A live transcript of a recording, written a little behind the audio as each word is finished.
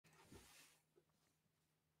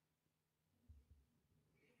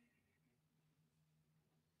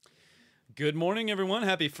Good morning, everyone.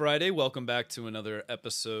 Happy Friday. Welcome back to another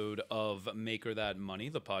episode of Maker That Money,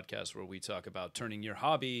 the podcast where we talk about turning your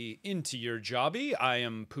hobby into your jobby. I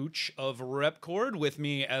am Pooch of Repcord. With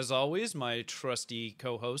me, as always, my trusty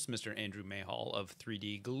co-host, Mr. Andrew Mayhall of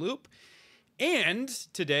 3D Gloop. And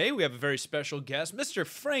today we have a very special guest, Mr.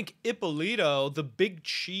 Frank Ippolito, the big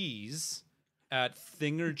cheese at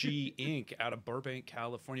Thingergy Inc. out of Burbank,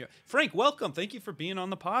 California. Frank, welcome. Thank you for being on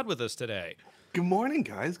the pod with us today. Good morning,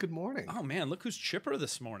 guys. Good morning. Oh man, look who's chipper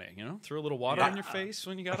this morning. You know, threw a little water on your face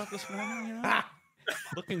when you got up this morning. You know,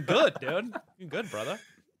 looking good, dude. Looking good, brother.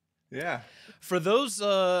 Yeah. For those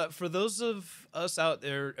of us out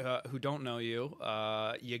there who don't know you,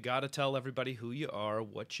 you got to tell everybody who you are,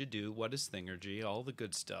 what you do, what is Thingergy, all the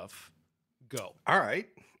good stuff. Go. All right.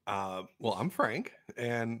 Well, I'm Frank,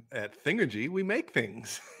 and at Thingergy, we make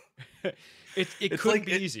things. It couldn't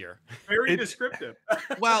be easier. Very descriptive.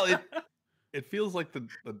 Well, it feels like the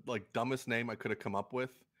like dumbest name I could have come up with.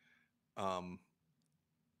 But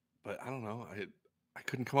I don't know. I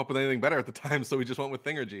couldn't come up with anything better at the time, so we just went with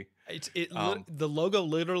Thingergy. The logo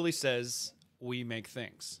literally says "We make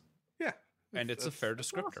things." Yeah, and it's a fair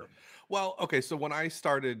descriptor. Awesome. Well, okay. So when I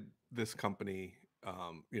started this company,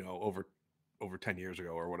 over 10 years ago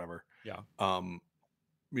or whatever. Yeah.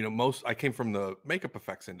 I came from the makeup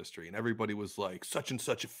effects industry, and everybody was like such and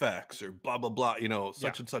such effects or blah blah blah,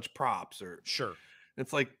 such and such props or Sure.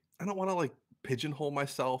 It's like I don't want to like pigeonhole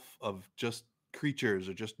myself of just creatures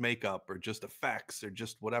or just makeup or just effects or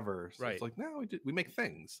just whatever. So Right. It's like no, we make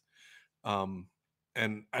things. And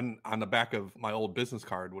on the back of my old business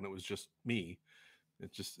card when it was just me,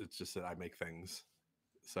 it's just that I make things.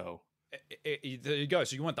 So there you go.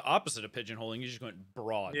 So you went the opposite of pigeonholing. You just went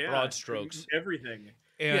broad strokes, everything,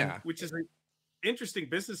 and which is an interesting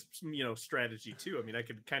business, strategy too. I mean, I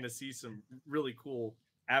could kind of see some really cool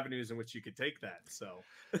avenues in which you could take that. So,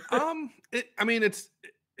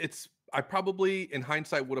 it's. I probably, in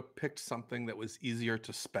hindsight, would have picked something that was easier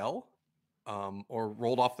to spell, or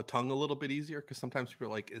rolled off the tongue a little bit easier. Because sometimes people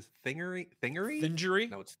are like, "Is Thingery?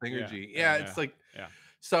 Thingery? No, it's Thingergy. Yeah, It's like yeah.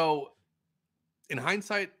 So. In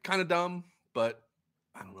hindsight, kind of dumb, but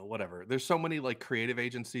I don't know, whatever. There's so many like creative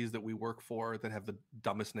agencies that we work for that have the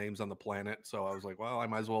dumbest names on the planet. So I was like, well, I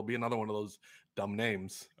might as well be another one of those dumb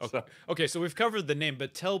names. Okay, so we've covered the name,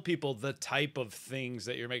 but tell people the type of things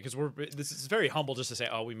that you're making, because this is very humble just to say,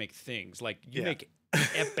 oh, we make things. Like you make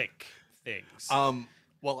epic things.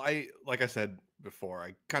 Well, like I said before,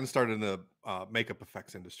 I kind of started in the makeup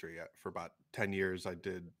effects industry for about 10 years. I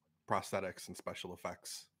did prosthetics and special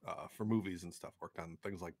effects for movies and stuff. Worked on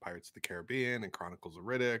things like Pirates of the Caribbean and Chronicles of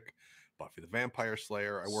Riddick, Buffy the Vampire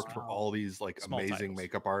Slayer. I worked for all these like Small amazing titles.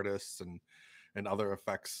 makeup artists and other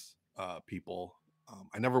effects people.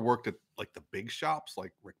 I never worked at like the big shops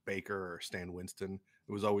like Rick Baker or Stan Winston.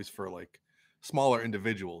 It was always for like smaller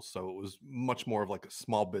individuals, so it was much more of like a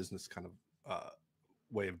small business kind of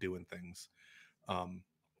way of doing things.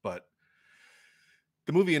 But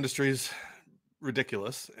the movie industry is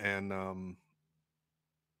ridiculous, and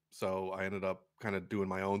so I ended up kind of doing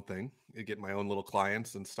my own thing, getting my own little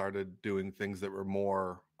clients, and started doing things that were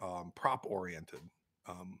more prop oriented,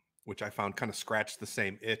 which I found kind of scratched the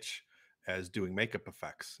same itch as doing makeup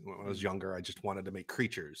effects. When I was younger, I just wanted to make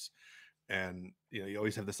creatures, and you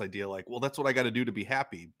always have this idea like, well, that's what I got to do to be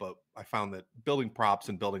happy. But I found that building props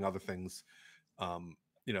and building other things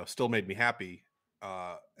still made me happy,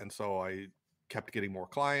 and so I kept getting more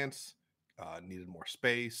clients. Needed more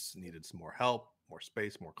space, needed some more help, more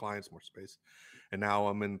space, more clients, more space. And now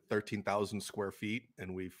I'm in 13,000 square feet,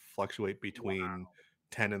 and we fluctuate between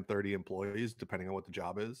 10 and 30 employees, depending on what the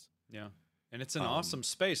job is. Yeah. And it's an awesome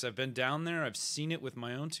space. I've been down there. I've seen it with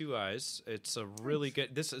my own two eyes. It's a really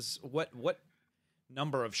good, this is what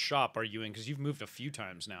number of shop are you in? Because you've moved a few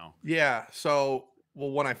times now. Yeah. So, well,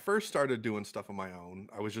 when I first started doing stuff on my own,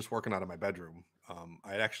 I was just working out of my bedroom.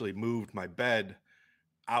 I had actually moved my bed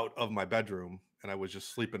out of my bedroom, and I was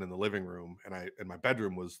just sleeping in the living room, and my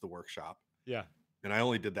bedroom was the workshop. Yeah. And I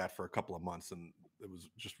only did that for a couple of months, and it was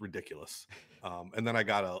just ridiculous. And then I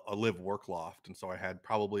got a live work loft, and so I had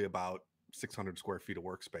probably about 600 square feet of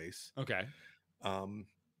workspace. Okay. And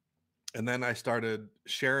then I started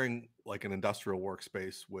sharing like an industrial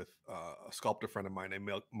workspace with a sculptor friend of mine named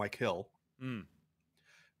Mike Hill. Mm.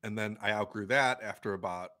 And then I outgrew that after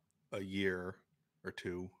about a year or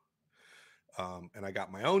two. And I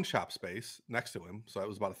got my own shop space next to him. So that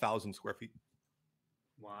was about 1,000 square feet.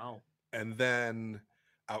 Wow. And then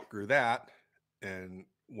outgrew that and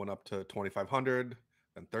went up to 2,500,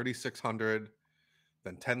 then 3,600,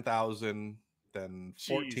 then 10,000, then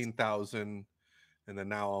 14,000. And then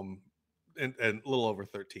now I'm a little over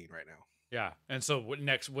 13 right now. Yeah. And so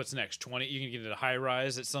what's next? 20, you can get it a high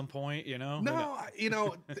rise at some point, you know?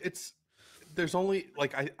 No, there's only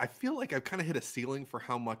like, I feel like I've kind of hit a ceiling for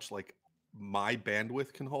how much like my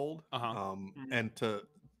bandwidth can hold. Uh-huh. And to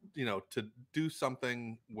do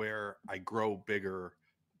something where I grow bigger,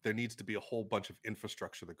 there needs to be a whole bunch of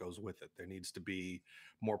infrastructure that goes with it. There needs to be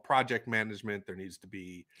more project management. There needs to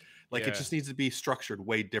be like, it Yeah. just needs to be structured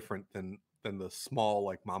way different than the small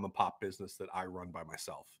like mom and pop business that I run by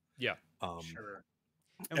myself. Yeah. Sure.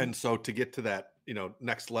 And so to get to that,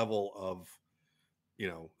 next level of,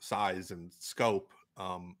 size and scope,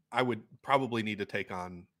 I would probably need to take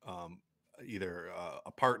on either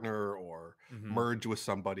a partner or Mhm. merge with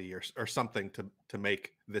somebody or something to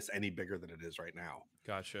make this any bigger than it is right now.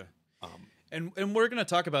 Gotcha. Um, And we're going to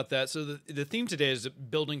talk about that. So the theme today is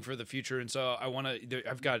building for the future. And so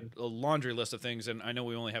I've got a laundry list of things, and I know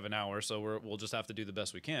we only have an hour, so we'll just have to do the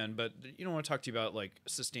best we can. But I want to talk to you about like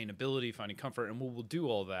sustainability, finding comfort, and we'll do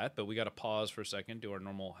all that. But we got to pause for a second, do our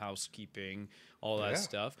normal housekeeping, all that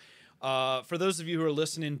stuff. For those of you who are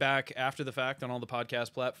listening back after the fact on all the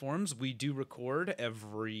podcast platforms, we do record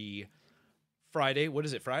every Friday. What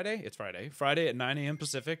is it? Friday? It's Friday. Friday at 9 a.m.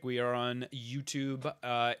 Pacific. We are on YouTube,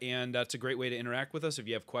 and that's a great way to interact with us. If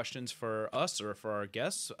you have questions for us or for our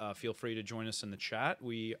guests, feel free to join us in the chat.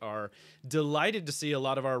 We are delighted to see a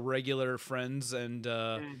lot of our regular friends and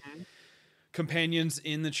companions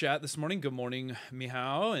in the chat this morning. Good morning,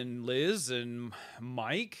 Mihao and Liz and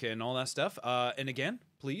Mike and all that stuff. And again,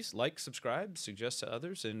 please like, subscribe, suggest to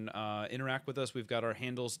others, and interact with us. We've got our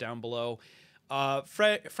handles down below.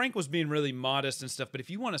 Frank was being really modest and stuff, but if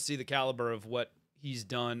you want to see the caliber of what he's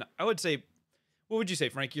done, I would say, what would you say,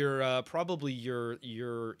 Frank? Your probably your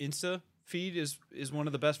Insta feed is one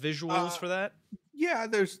of the best visuals for that. Yeah,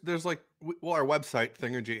 there's like, well, our website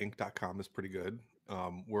thingergyinc.com is pretty good.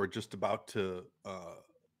 We're just about to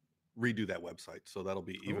redo that website, so that'll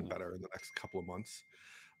be even better in the next couple of months.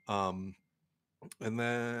 And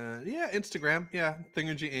then Instagram,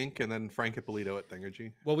 Thingergy Inc. and then Frank Ippolito at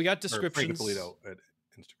Thingergy. Well, we got descriptions. Frank Ippolito at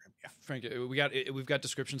Instagram. Yeah, Frank, we've got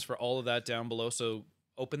descriptions for all of that down below. So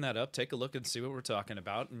open that up, take a look, and see what we're talking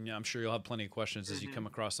about. And I'm sure you'll have plenty of questions as you come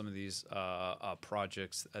across some of these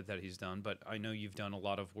projects that he's done. But I know you've done a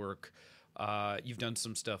lot of work. You've done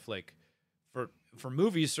some stuff like for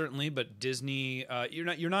movies certainly, but Disney.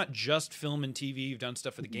 You're not just film and TV. You've done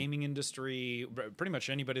stuff for the gaming industry. Pretty much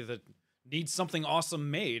anybody that needs something awesome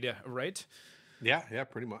made, right? Yeah,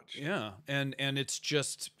 pretty much. Yeah, and it's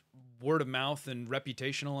just word of mouth and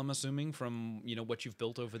reputational, I'm assuming, from what you've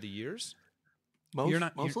built over the years.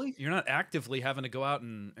 Mostly you're not actively having to go out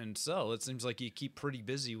and sell. It seems like you keep pretty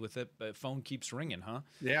busy with it, but phone keeps ringing, huh?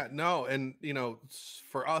 Yeah, no, and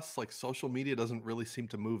for us, like, social media doesn't really seem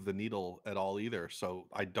to move the needle at all either. So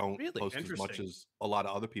I don't post as much as a lot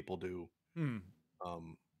of other people do.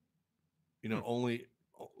 Only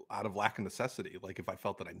out of lack of necessity. Like, if I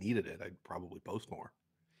felt that I needed it, I'd probably post more.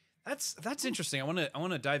 That's interesting. I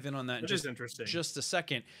want to dive in on that. Interesting. Just a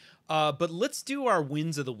second. But let's do our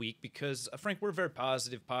wins of the week because Frank, we're a very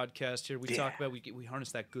positive podcast here. We talk about we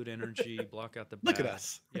harness that good energy, block out the bad. Look at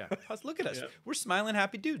us. Yeah, look at us. Yeah. We're smiling,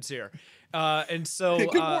 happy dudes here. And so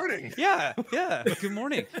good morning. Yeah. Good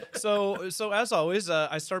morning. So as always,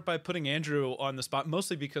 I start by putting Andrew on the spot,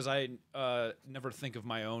 mostly because I never think of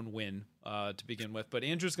my own win to begin with. But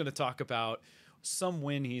Andrew's going to talk about some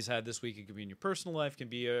win he's had this week. It could be in your personal life, can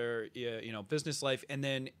be your business life. And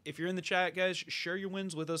then if you're in the chat, guys, share your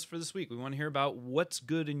wins with us for this week. We want to hear about what's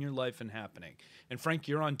good in your life and happening. And Frank,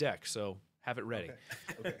 you're on deck, so have it ready.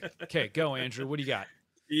 Okay, go, Andrew. What do you got?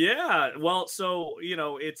 Yeah, well, so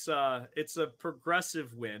it's a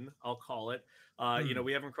progressive win, I'll call it.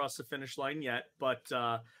 We haven't crossed the finish line yet, but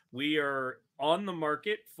we are on the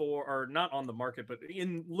market or not on the market, but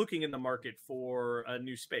looking in the market for a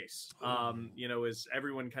new space. As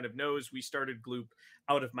everyone kind of knows, we started Gloop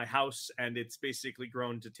out of my house, and it's basically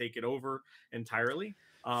grown to take it over entirely.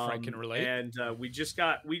 Frank can relate. And we just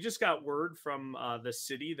got word from the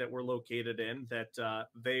city that we're located in that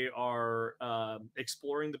they are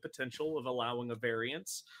exploring the potential of allowing a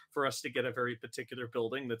variance for us to get a very particular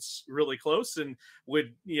building that's really close and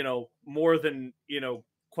would more than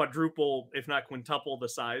quadruple, if not quintuple, the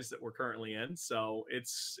size that we're currently in. So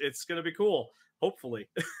it's going to be cool. Hopefully.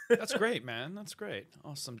 That's great, man. That's great.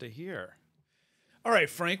 Awesome to hear. All right,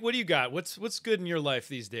 Frank, what do you got? What's good in your life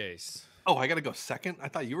these days? Oh, I got to go second? I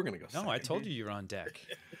thought you were going to go second. No, I told you were on deck.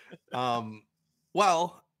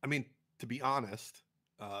 Well, I mean, to be honest,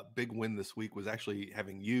 big win this week was actually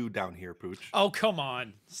having you down here, Pooch. Oh, come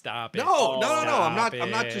on. Stop it. No. I'm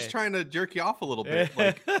not just trying to jerk you off a little bit.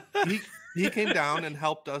 Like, he came down and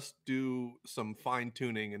helped us do some fine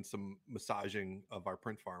tuning and some massaging of our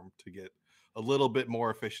print farm to get a little bit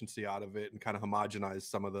more efficiency out of it and kind of homogenize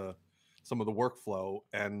some of the workflow.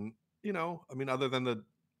 And I mean, other than the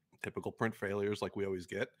typical print failures like we always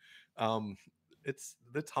get, um, it's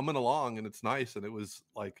humming along and it's nice. And it was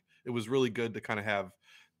really good to kind of have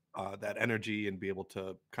that energy and be able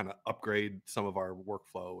to kind of upgrade some of our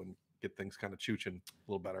workflow and get things kind of chooching a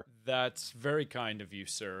little better. That's very kind of you,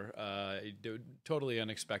 sir. Totally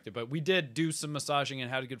unexpected, but we did do some massaging and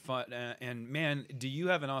had a good fun. And man, do you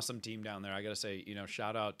have an awesome team down there? I gotta say,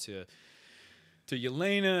 shout out to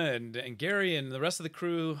Yelena and Gary and the rest of the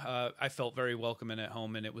crew. I felt very welcome and at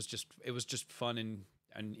home, and it was just fun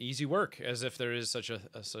and easy work, as if there is such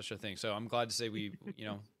a thing. So I'm glad to say we,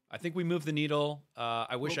 I think we moved the needle.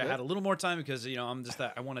 I wish I had a little more time because, I'm just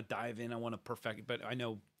that I want to dive in. I want to perfect it. But I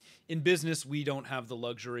know in business, we don't have the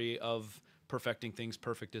luxury of perfecting things.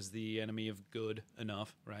 Perfect is the enemy of good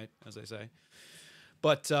enough, right? As I say.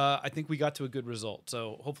 But I think we got to a good result.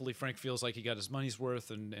 So hopefully Frank feels like he got his money's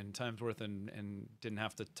worth and time's worth and didn't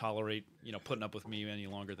have to tolerate, putting up with me any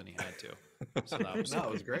longer than he had to. So that was,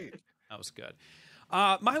 it was great. That was good.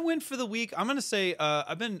 My win for the week, I'm gonna say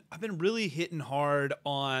I've been really hitting hard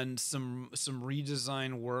on some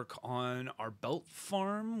redesign work on our belt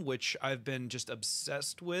farm, which I've been just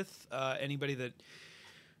obsessed with. Anybody that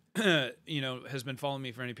has been following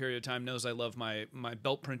me for any period of time knows I love my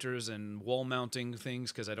belt printers and wall mounting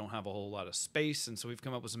things because I don't have a whole lot of space, and so we've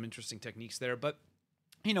come up with some interesting techniques there. But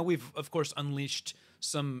we've of course unleashed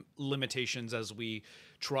some limitations as we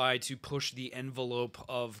try to push the envelope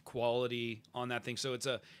of quality on that thing. So it's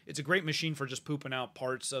a great machine for just pooping out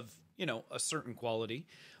parts of a certain quality,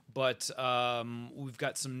 but we've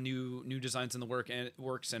got some new designs in the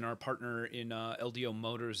works, and our partner in LDO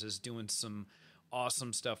Motors is doing some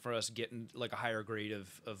awesome stuff for us, getting like a higher grade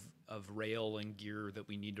of rail and gear that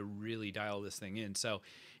we need to really dial this thing in. So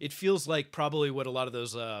it feels like probably what a lot of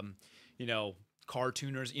those car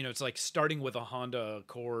tuners, it's like starting with a Honda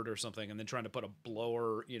Accord or something and then trying to put a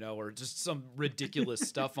blower, or just some ridiculous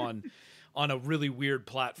stuff on a really weird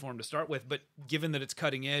platform to start with. But given that it's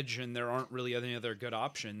cutting edge and there aren't really any other good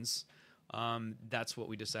options, that's what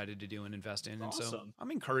we decided to do and invest in. Awesome. And so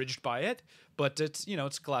I'm encouraged by it, but it's,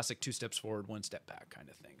 it's classic 2 steps forward, 1 step back kind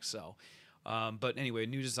of thing. So, but anyway,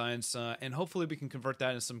 new designs, and hopefully we can convert that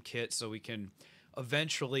into some kit so we can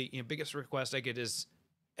eventually, biggest request I get is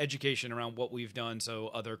education around what we've done so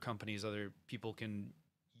other companies, other people can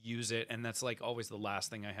use it. And that's like always the last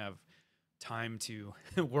thing I have time to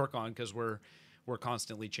work on, because we're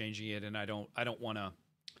constantly changing it, and I don't want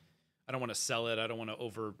to sell it. I don't want to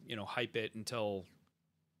over, hype it until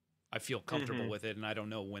I feel comfortable with it, and I don't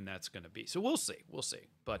know when that's going to be. So we'll see.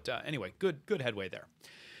 But anyway, good headway there.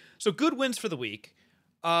 So good wins for the week.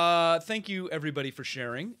 Thank you everybody for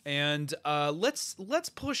sharing, and let's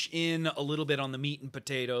push in a little bit on the meat and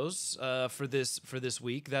potatoes for this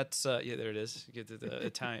week. That's there it is. Get to the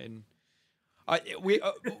Italian. We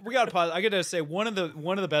got to pause. I got to say one of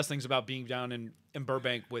the best things about being down in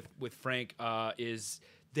Burbank with Frank is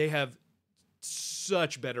they have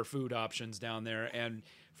such better food options down there, and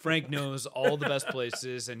Frank knows all the best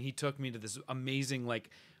places, and he took me to this amazing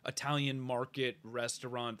like Italian market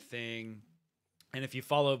restaurant thing. And if you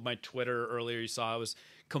followed my Twitter earlier, you saw I was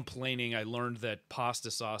complaining. I learned that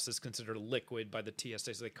pasta sauce is considered a liquid by the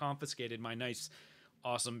TSA, so they confiscated my nice,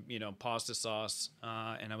 awesome, pasta sauce,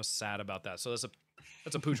 and I was sad about that. So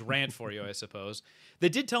that's a pooch rant for you, I suppose. They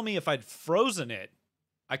did tell me if I'd frozen it,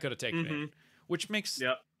 I could have taken it, which makes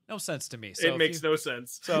no sense to me. So it makes no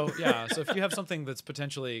sense. So yeah, so if you have something that's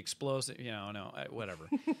potentially explosive, whatever.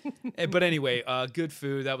 But anyway, good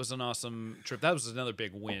food. That was an awesome trip. That was another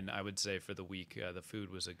big win, I would say, for the week. The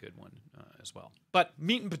food was a good one as well. But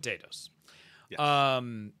meat and potatoes. Yes.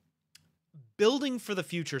 Building for the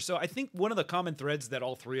future. So I think one of the common threads that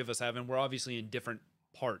all three of us have, and we're obviously in different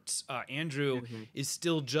parts. Andrew is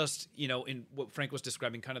still just, in what Frank was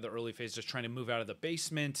describing, kind of the early phase, just trying to move out of the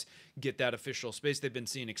basement, get that official space. They've been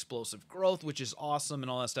seeing explosive growth, which is awesome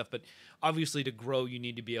and all that stuff. But obviously to grow, you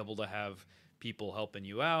need to be able to have people helping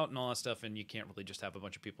you out and all that stuff. And you can't really just have a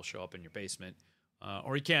bunch of people show up in your basement.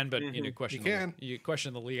 Or you can, but you question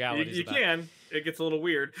the legalities. You can. It gets a little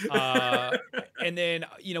weird. And then,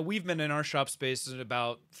 we've been in our shop space in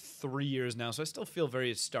about 3 years now. So I still feel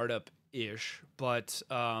very startup-ish, but,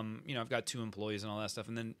 I've got 2 employees and all that stuff.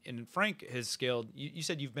 And Frank has scaled. You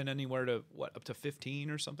said you've been anywhere to up to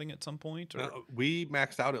 15 or something at some point? Or? We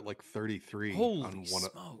maxed out at like 33. Holy on one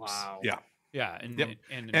smokes. Wow. Yeah. Yeah.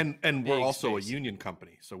 And we're also a union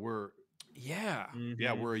company. So we're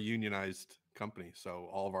we're a unionized company. So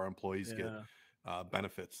all of our employees get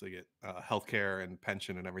benefits. They get healthcare and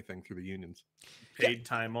pension and everything through the unions. Paid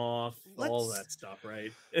time off, all that stuff,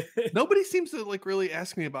 right? Nobody seems to like really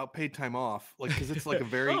ask me about paid time off, like because it's like a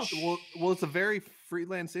very it's a very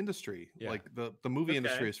freelance industry. Yeah. Like the movie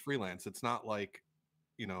industry is freelance. It's not like,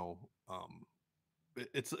 you know,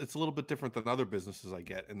 it's a little bit different than other businesses I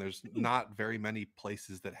get, and there's not very many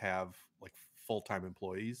places that have like full-time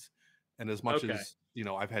employees. And as much as, you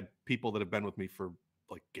know, I've had people that have been with me for,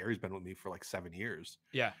 like Gary's been with me for like 7 years.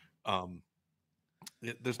 Yeah.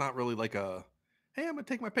 There's not really like a, hey, I'm gonna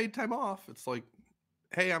take my paid time off. It's like,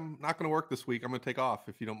 hey, I'm not gonna work this week. I'm gonna take off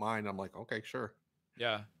if you don't mind. I'm like, okay, sure.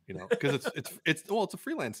 Yeah. You know, because it's a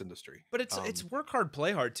freelance industry. But it's work hard,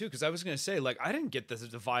 play hard too. Because I was gonna say, like, I didn't get the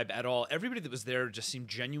vibe at all. Everybody that was there just seemed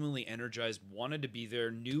genuinely energized, wanted to be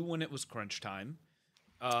there, knew when it was crunch time.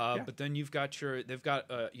 But then they've got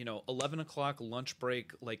 11 o'clock lunch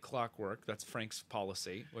break like clockwork. That's Frank's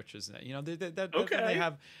policy, which is, you know, they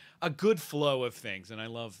have a good flow of things, and I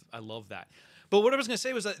love that. But what I was going to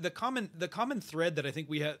say was that the common thread that I think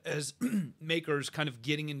we have as makers kind of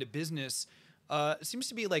getting into business seems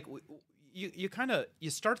to be like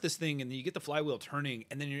you start this thing and then you get the flywheel turning,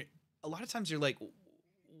 and then a lot of times you're like,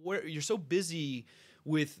 where you're so busy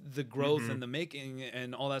with the growth and the making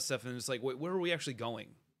and all that stuff, and it's like, where are we actually going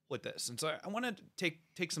with this? And so I want to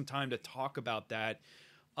take some time to talk about that.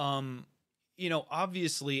 You know,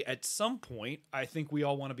 obviously at some point I think we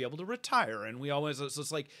all want to be able to retire, and we always, so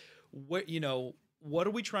it's like, what, you know, what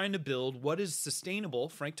are we trying to build? What is sustainable?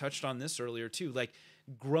 Frank touched on this earlier too. Like,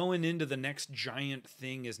 growing into the next giant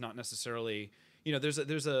thing is not necessarily, you know, there's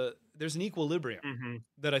an equilibrium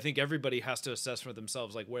that I think everybody has to assess for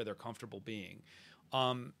themselves, like where they're comfortable being.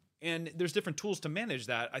 And there's different tools to manage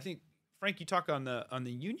that. I think, Frank, you talk on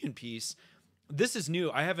the union piece. This is new.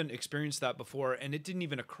 I haven't experienced that before, and it didn't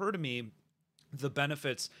even occur to me the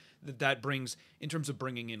benefits that brings in terms of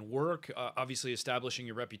bringing in work, obviously establishing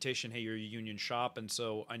your reputation. Hey, you're a union shop. And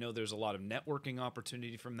so I know there's a lot of networking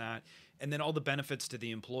opportunity from that. And then all the benefits to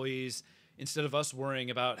the employees, instead of us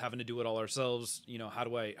worrying about having to do it all ourselves, you know, how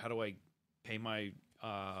do I pay my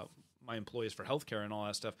employees for healthcare and all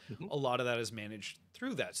that stuff? A lot of that is managed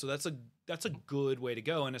through that. So that's a good way to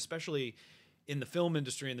go. And especially in the film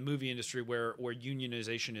industry and the movie industry where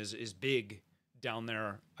unionization is big down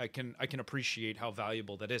there, I can appreciate how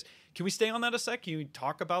valuable that is. Can we stay on that a sec? Can you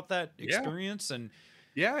talk about that experience? And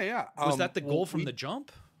was that the goal from the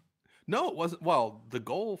jump? No, it wasn't. Well, the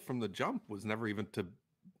goal from the jump was never even to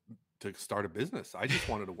start a business. I just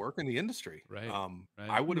wanted to work in the industry. Right.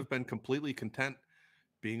 I would have been completely content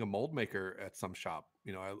being a mold maker at some shop.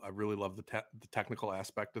 You know, I really love the technical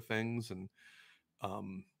aspect of things, and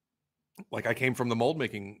like I came from the mold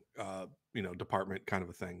making department kind of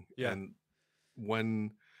a thing. Yeah. And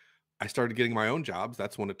when I started getting my own jobs,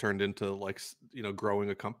 that's when it turned into like, you know, growing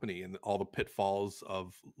a company and all the pitfalls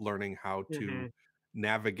of learning how to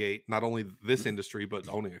navigate not only this industry but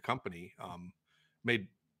owning a company. Made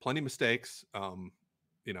plenty of mistakes,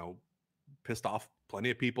 you know, pissed off plenty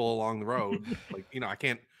of people along the road. Like, you know, I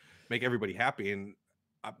can't make everybody happy, and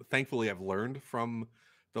thankfully I've learned from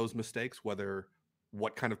those mistakes, whether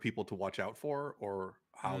what kind of people to watch out for, or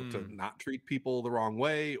how to not treat people the wrong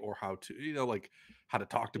way, or how to, you know, like how to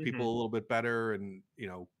talk to people a little bit better, and you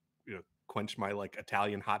know quench my like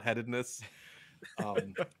Italian hot-headedness.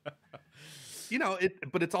 You know,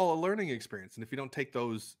 but it's all a learning experience, and if you don't take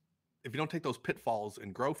those pitfalls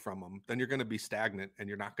and grow from them, then you're going to be stagnant, and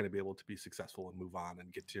you're not going to be able to be successful and move on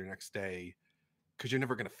and get to your next day, because you're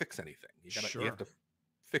never going to fix anything. You have to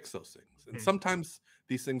fix those things. And sometimes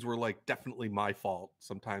these things were like definitely my fault.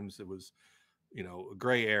 Sometimes it was, you know, a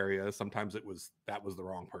gray area. Sometimes that was the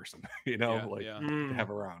wrong person, you know, to have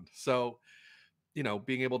around. So, you know,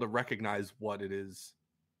 being able to recognize what it is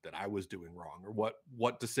that I was doing wrong, or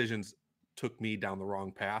what decisions took me down the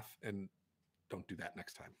wrong path, and don't do that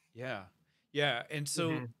next time. Yeah. And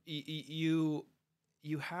so you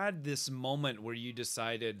had this moment where you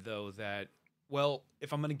decided, though, that, well,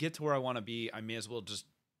 if I'm going to get to where I want to be, I may as well just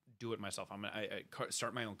do it myself. I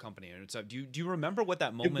start my own company. And it's do you remember what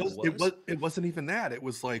that moment was? It wasn't even that. It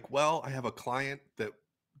was like, well, I have a client that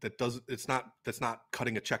doesn't, that's not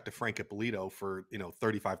cutting a check to Frank Ippolito for, you know,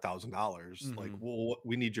 $35,000. Like, well,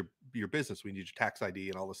 we need your business. We need your tax ID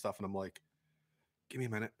and all this stuff. And I'm like, give me a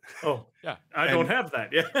minute. Oh yeah. I don't have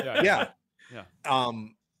that. Yeah.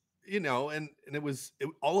 You know, and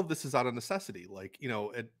all of this is out of necessity. Like, you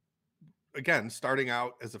know, again, starting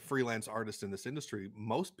out as a freelance artist in this industry,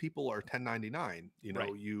 most people are 1099. You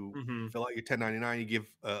know, you fill out your 1099, you give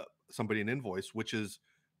somebody an invoice, which is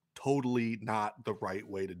totally not the right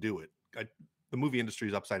way to do it. The movie industry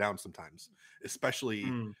is upside down sometimes, especially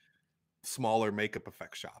smaller makeup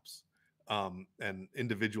effects shops, and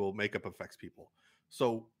individual makeup effects people.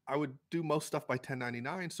 So I would do most stuff by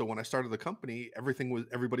 1099. So when I started the company,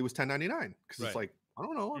 everybody was 1099 because it's Right. like, I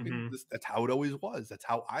don't know. I mean, Mhm. that's how it always was. That's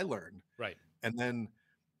how I learned. Right. And then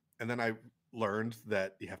I learned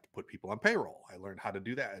that you have to put people on payroll. I learned how to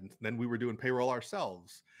do that. And then we were doing payroll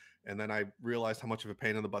ourselves. And then I realized how much of a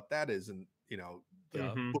pain in the butt that is. And, the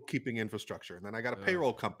Yeah. Mhm. bookkeeping infrastructure. And then I got a Ugh.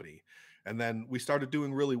 payroll company. And then we started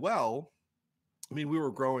doing really well. I mean, we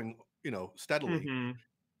were growing, steadily. Mhm.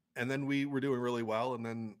 And then we were doing really well. And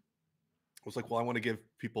then I was like, well, I want to give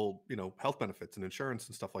people, health benefits and insurance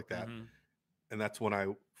and stuff like that. Mhm. And that's when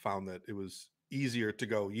I found that it was easier to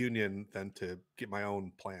go union than to get my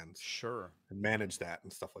own plans Sure. and manage that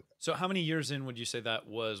and stuff like that. So how many years in would you say that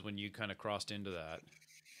was when you kind of crossed into that?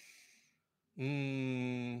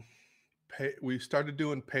 We started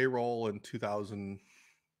doing payroll in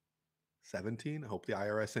 2017. I hope the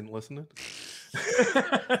IRS ain't listening.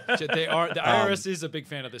 They are. The Um, IRS is a big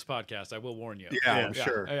fan of this podcast. I will warn you. Yeah, Yeah. I'm Yeah.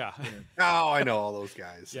 sure. Yeah. Oh, I know all those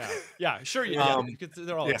guys. Yeah. Yeah. Sure. Yeah. Um, Because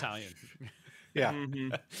they're all yeah. Italian. Yeah.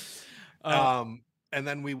 Mhm. And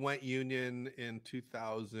then we went union in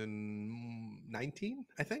 2019,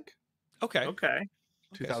 I think. Okay. Okay.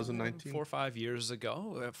 2019. 4 or 5 years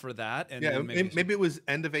ago for that, and Yeah, then maybe it was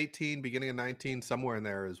end of 18, beginning of 19, somewhere in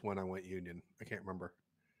there is when I went union. I can't remember.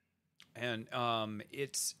 And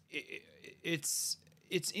it's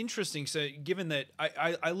interesting. So given that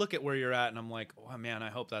I look at where you're at and I'm like, oh man, I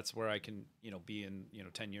hope that's where I can be in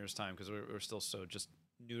 10 years time, because we're still so just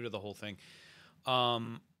new to the whole thing.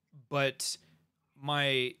 But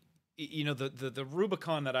my the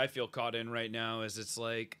Rubicon that I feel caught in right now is, it's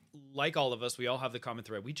like all of us, we all have the common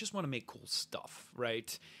thread. We just want to make cool stuff,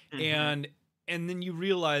 right? Mhm. And then you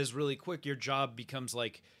realize really quick your job becomes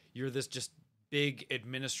like you're this just big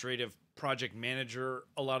administrative project manager.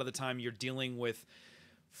 A lot of the time you're dealing with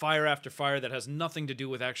fire after fire that has nothing to do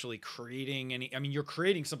with actually creating any. I mean, you're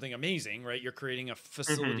creating something amazing, right? You're creating a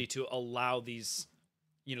facility to allow these,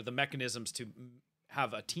 the mechanisms to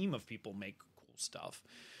have a team of people make cool stuff,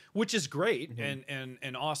 which is great Mhm.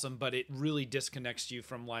 and awesome, but it really disconnects you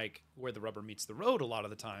from like where the rubber meets the road a lot of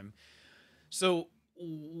the time. So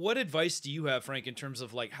what advice do you have, Frank, in terms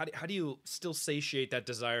of like how do you still satiate that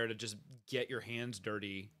desire to just get your hands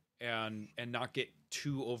dirty and not get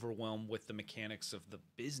too overwhelmed with the mechanics of the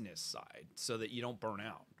business side so that you don't burn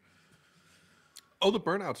out? Oh, the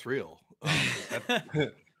burnout's real.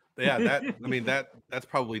 Yeah, that's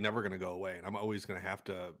probably never going to go away, and I'm always going to have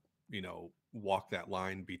to, walk that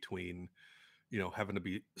line between, having to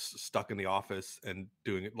be stuck in the office and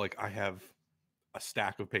doing it. Like I have a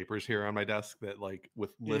stack of papers here on my desk that, like,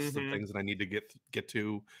 with lists of Mhm. things that I need to get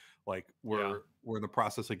to. Like Yeah. we're in the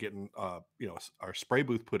process of getting our spray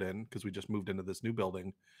booth put in because we just moved into this new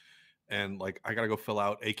building, and like I got to go fill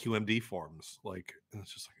out AQMD forms. Like, and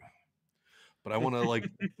it's just like, but I want to like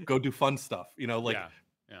go do fun stuff, like Yeah.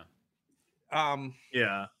 Yeah.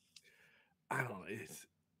 Yeah. I don't know.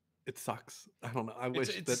 It sucks. I don't know. I It's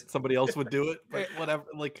wish that somebody else would do it, but whatever.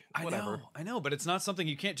 Like whatever. I know, but it's not something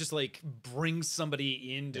you can't just like bring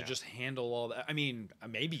somebody in to Yeah. just handle all that. I mean,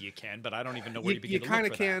 maybe you can, but I don't even know where You to begin to kind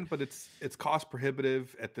look of for that. can, but it's cost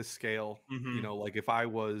prohibitive at this scale. Mhm. Like if I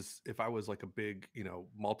was like a big,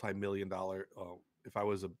 multi-million dollar, if I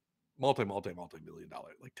was a multi-million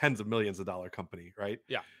dollar, like tens of millions of dollar company, right?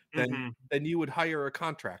 Yeah. Mhm. Then you would hire a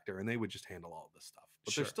contractor and they would just handle all of this stuff.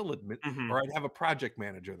 But Sure. they're still Mhm. or I'd have a project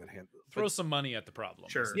manager that handles. Throw some money at the problem.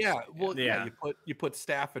 Sure. essentially. Yeah, well, Yeah. you put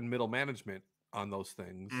staff and middle management on those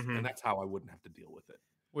things, Mhm. and that's how I wouldn't have to deal with it.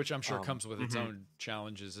 Which I'm sure Um, comes with its Mhm. own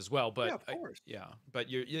challenges as well. But Yeah, of course. but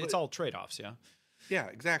it's But all trade-offs. Yeah. yeah,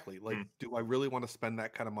 exactly. Like, Mm. do I really want to spend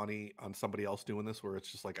that kind of money on somebody else doing this, where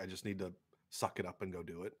it's just like I just need to suck it up and go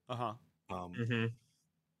do it? Uh-huh. Mhm.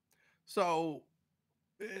 So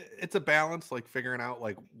it's a balance, like figuring out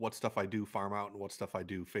like what stuff I do farm out and what stuff I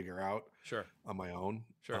do figure out Sure. on my own.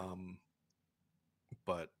 Sure.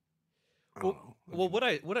 But I Well, don't know.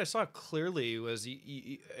 well, what I saw clearly was,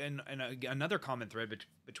 another common thread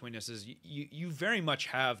between us is you very much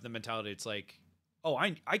have the mentality. It's like, oh,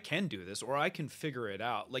 I can do this, or I can figure it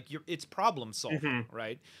out. Like it's problem solving, Mhm.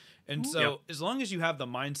 right? And Mhm. so Yep. as long as you have the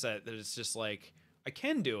mindset that it's just like, I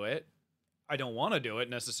can do it, I don't want to do it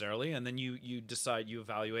necessarily, and then you decide, you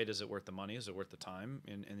evaluate, is it worth the money, is it worth the time,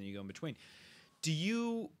 and then you go in between. Do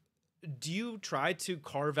you try to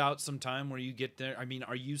carve out some time where you get there? I mean,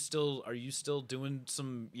 are you still doing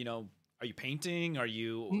some, are you painting? Are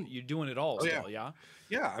you doing it all Oh, yeah. still? Yeah.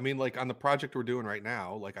 Yeah, I mean, like on the project we're doing right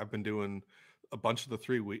now, like I've been doing a bunch of the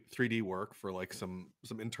 3D work for like some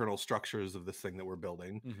internal structures of this thing that we're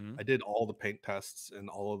building. Mm-hmm. I did all the paint tests and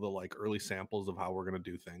all of the like early samples of how we're going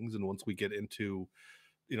to do things. And once we get into,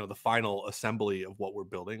 you know, the final assembly of what we're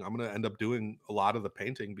building, I'm going to end up doing a lot of the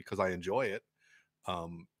painting because I enjoy it.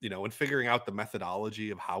 You know, and figuring out the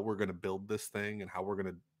methodology of how we're going to build this thing and how we're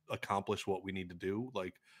going to accomplish what we need to do.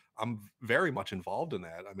 Like, I'm very much involved in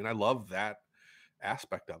that. I mean, I love that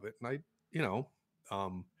aspect of it. And I, you know,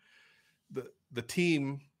 the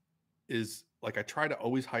team is like, I try to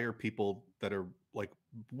always hire people that are like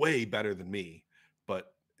way better than me,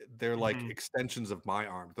 but they're like extensions of my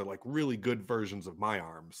arms. They're like really good versions of my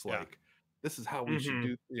arms. Yeah. Like, this is how we should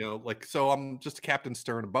do, you know, like, so I'm just a captain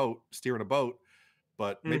steering a boat,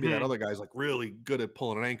 but maybe that other guy's like really good at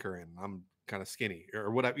pulling an anchor in. I'm kind of skinny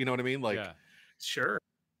or whatever, you know what I mean? Like, Yeah. Sure.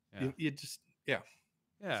 you just,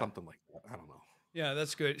 something like that. I don't know. Yeah,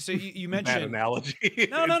 that's good. So you Bad mentioned analogy.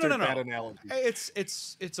 No. Bad analogy.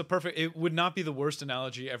 It's a perfect. It would not be the worst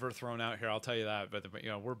analogy ever thrown out here. I'll tell you that. But you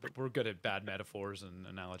know, we're good at bad metaphors and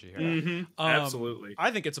analogy here. Absolutely.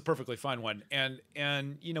 I think it's a perfectly fine one.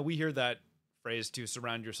 And you know, we hear that phrase to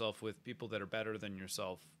surround yourself with people that are better than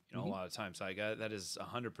yourself. You know, a lot of times. I got that is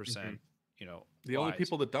 100%. You know, the only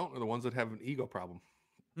people that don't are the ones that have an ego problem.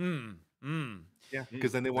 Yeah,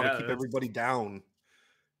 because then they want to keep everybody down.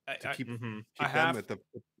 To keep them at the.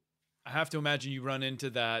 I have to imagine you run into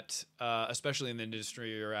that, especially in the industry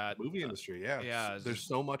you're at. Movie industry, yeah. Yeah. There's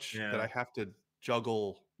so much that I have to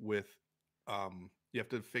juggle with. You have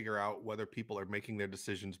to figure out whether people are making their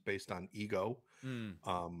decisions based on ego,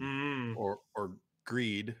 or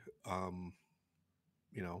greed.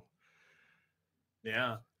 You know.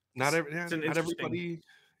 Yeah. Not everybody.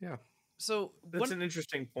 Yeah. So that's an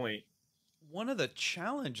interesting point. One of the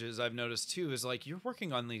challenges I've noticed too is like you're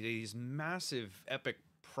working on these massive epic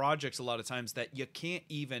projects a lot of times that you can't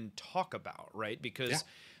even talk about, right? Because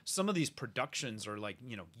some of these productions are like,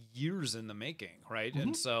 you know, years in the making, right?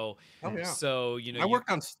 And so so you know, I worked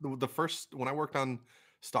on when I worked on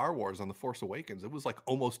Star Wars on The Force Awakens, it was like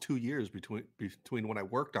almost 2 years between when I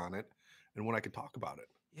worked on it and when I could talk about it.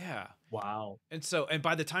 Yeah. Wow. And so, and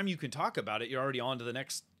by the time you can talk about it, you're already on to the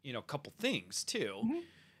next, you know, couple things too.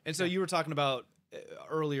 And so you were talking about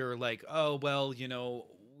earlier, like, oh, well, you know,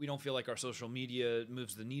 we don't feel like our social media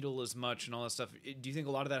moves the needle as much and all that stuff. Do you think a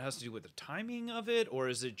lot of that has to do with the timing of it? Or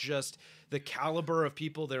is it just the caliber of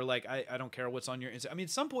people? They're like, I don't care what's on your Instagram. I mean, at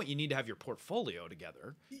some point you need to have your portfolio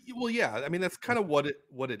together. Well, yeah. I mean, that's kind of what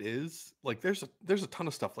it is. Like there's a ton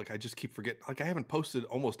of stuff. Like I just keep forgetting, like I haven't posted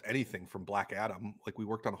almost anything from Black Adam. Like we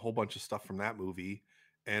worked on a whole bunch of stuff from that movie.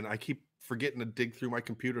 And I keep forgetting to dig through my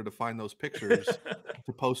computer to find those pictures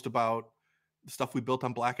to post about the stuff we built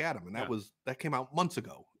on Black Adam. And that came out months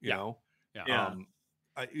ago, you know? Yeah.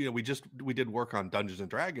 We did work on Dungeons and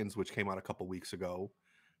Dragons, which came out a couple weeks ago.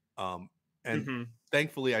 And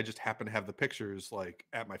thankfully I just happened to have the pictures like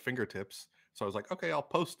at my fingertips. So I was like, okay, I'll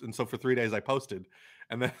post. And so for 3 days I posted,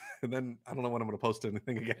 and then I don't know when I'm going to post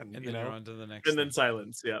anything again. And then you're on to the next. And then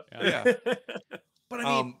silence. Yeah. But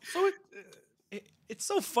I mean, so it's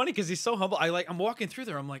so funny because he's so humble. I'm walking through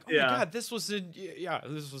there. I'm like, oh my God, this was in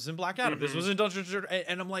Black Adam. This was in Dungeons and Dragons.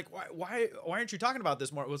 And I'm like, why aren't you talking about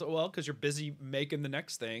this more? It was, well, because you're busy making the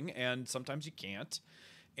next thing, and sometimes you can't.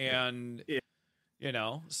 And you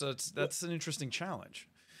know, so that's an interesting challenge.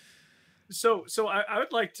 So I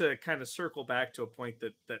would like to kind of circle back to a point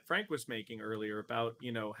that Frank was making earlier about,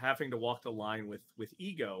 you know, having to walk the line with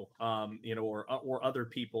ego, you know, or other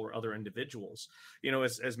people or other individuals, you know,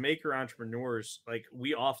 as maker entrepreneurs, like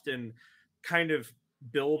we often kind of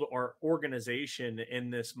build our organization in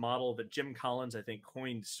this model that Jim Collins, I think,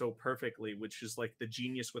 coined so perfectly, which is like the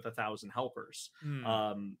genius with 1,000 helpers.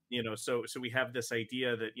 You know, so we have this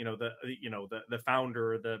idea that, you know, the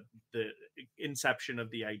founder, the inception of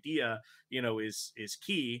the idea, you know, is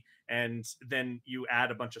key. And then you add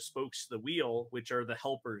a bunch of spokes to the wheel, which are the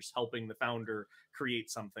helpers helping the founder create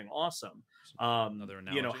something awesome. Another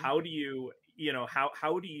analogy. You know,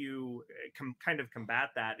 how do you kind of combat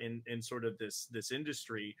that in sort of this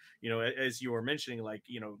industry, you know, as you were mentioning, like,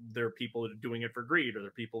 you know, there are people that are doing it for greed, or there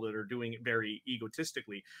are people that are doing it very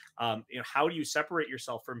egotistically. You know, how do you separate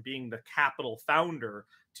yourself from being the capital founder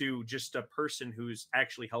to just a person who's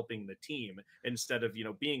actually helping the team instead of, you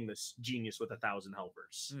know, being this genius with 1,000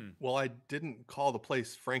 helpers? Well, I didn't call the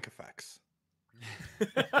place Frank Effects.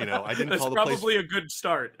 You know, I didn't That's call the probably place... a good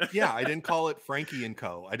start. Yeah, I didn't call it Frankie and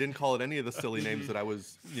Co. I didn't call it any of the silly names that I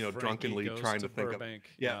was, you know, drunkenly trying to think of.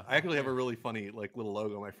 Yeah, I actually have a really funny like little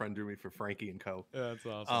logo my friend drew me for Frankie and Co. Yeah, that's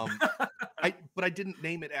awesome. But I didn't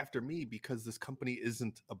name it after me because this company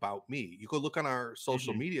isn't about me. You go look on our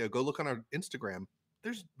social media, go look on our Instagram.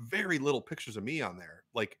 there's very little pictures of me on there.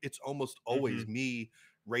 Like it's almost always me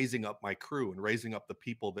raising up my crew and raising up the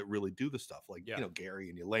people that really do the stuff, like Yeah. you know, Gary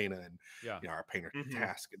and Elena and Yeah. you know, our painter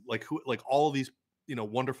Task, and like who, like all of these, you know,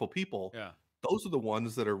 wonderful people. Yeah. Those are the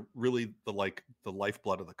ones that are really the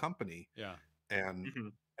lifeblood of the company. Yeah. And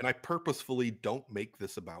I purposefully don't make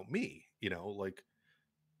this about me, you know, like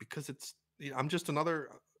because it's, you know, I'm just another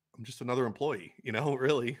employee, you know,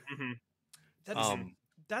 really.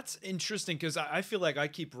 That's interesting because I feel like I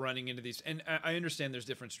keep running into these, and I understand there's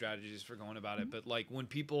different strategies for going about it, but like when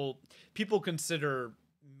people consider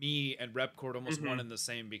me and Repcord almost one and the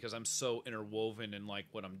same because I'm so interwoven in like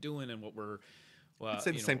what I'm doing and what we're. I'd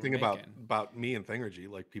say the same thing about me and Thingergy.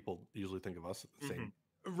 Like people usually think of us the same,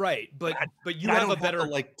 right? But you I have don't a better have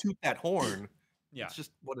to, like toot that horn. Yeah, it's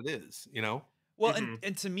just what it is, you know. Well,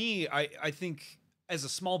 and to me, I think as a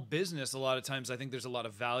small business, a lot of times I think there's a lot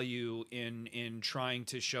of value in trying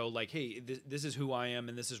to show like, hey, this is who I am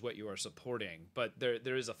and this is what you are supporting. But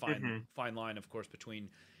there is a fine line, of course, between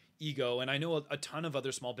ego, and I know a ton of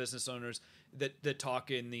other small business owners that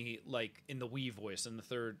talk in the we voice and the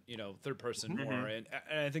third person more, and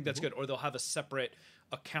I think that's good. Or they'll have a separate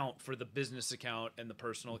account for the business account and the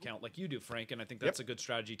personal account like you do, Frank, and I think that's a good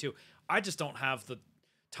strategy too. I just don't have the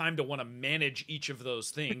time to want to manage each of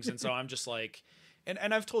those things, and so I'm just like,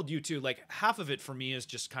 and I've told you too, like half of it for me is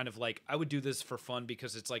just kind of like I would do this for fun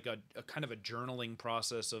because it's like a kind of a journaling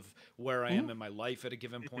process of where I am in my life at a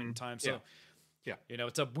given point in time. So yeah, you know,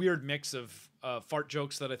 it's a weird mix of fart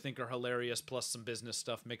jokes that I think are hilarious plus some business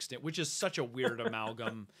stuff mixed in, which is such a weird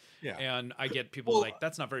amalgam. And I get people like,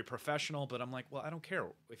 that's not very professional, but I'm like, well, I don't care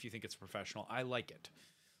if you think it's professional. I like it.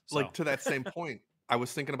 So. Like to that same point, I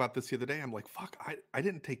was thinking about this the other day. I'm like, fuck, I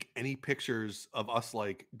didn't take any pictures of us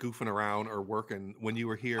like goofing around or working when you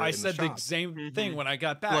were here. I said the same thing when I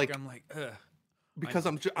got back. Like, I'm like, ugh. Because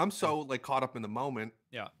I'm so like caught up in the moment.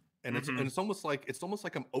 Yeah. And it's almost like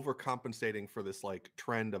I'm overcompensating for this like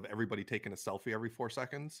trend of everybody taking a selfie every 4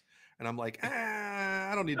 seconds, and I'm like,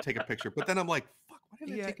 I don't need to take a picture. But then I'm like, fuck, why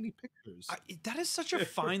didn't I take any pictures? That is such a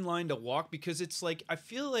fine line to walk because it's like I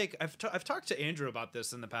feel like I've talked to Andrew about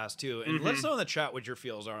this in the past too, and let us know in the chat what your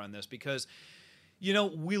feels are on this because. You know,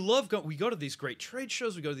 we go to these great trade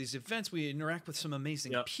shows, we go to these events, we interact with some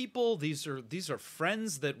amazing people. These are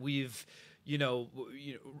friends that we've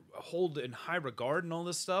hold in high regard and all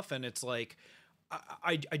this stuff, and it's like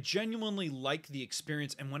I genuinely like the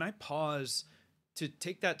experience, and when I pause to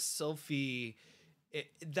take that selfie,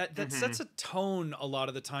 that sets a tone a lot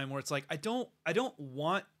of the time where it's like I don't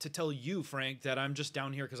want to tell you, Frank, that I'm just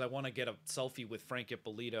down here because I want to get a selfie with Frank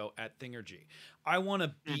Ippolito at Thingergy. I want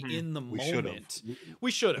to be in the moment. We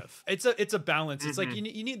should have. It's a balance. It's like you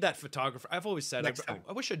need that photographer. I've always said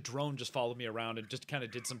I wish a drone just followed me around and just kind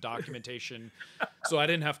of did some documentation, so I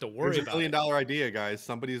didn't have to worry about it. $1 million idea, guys.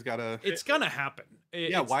 Somebody's got to. It's gonna happen.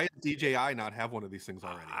 Why does DJI not have one of these things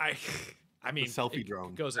already? I mean, selfie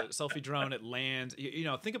drone goes a selfie drone. It lands. You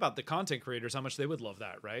know, think about the content creators. How much they would love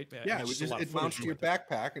that, right? Yeah, it mounts to your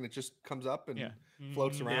backpack and it just comes up and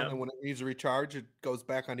floats around. And when it needs to recharge, it goes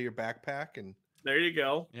back onto your backpack. And there you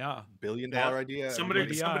go. Yeah, $1 billion idea.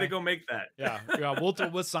 Somebody go make that. Yeah.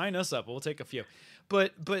 We'll sign us up. We'll take a few.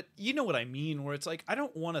 But you know what I mean? Where it's like I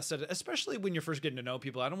don't want to set it, especially when you're first getting to know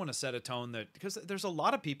people. I don't want to set a tone because there's a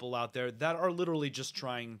lot of people out there that are literally just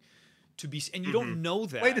trying. To be, and you don't know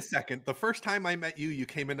that. Wait a second. The first time I met you, you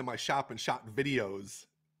came into my shop and shot videos.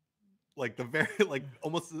 Like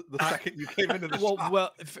almost the second you came into the shop.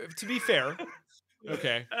 Well, to be fair,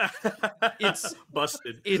 okay, it's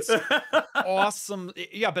busted. It's awesome.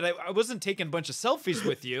 Yeah, but I wasn't taking a bunch of selfies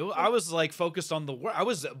with you. I was like focused on the work. I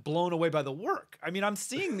was blown away by the work. I mean, I'm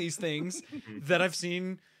seeing these things that I've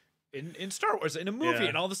seen in Star Wars, in a movie,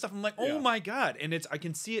 and all this stuff. I'm like, oh my god! And I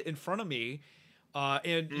can see it in front of me.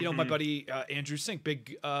 And you know, my buddy Andrew Sink,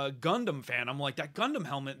 big Gundam fan. I'm like, that Gundam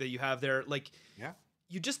helmet that you have there, like,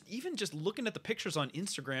 you just looking at the pictures on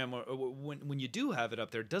Instagram or when you do have it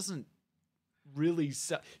up there, doesn't really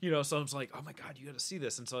sell, you know. So I was like, oh my god, you got to see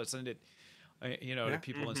this, and so I send it, to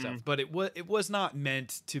people and stuff. But it was not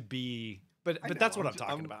meant to be. But that's what I'm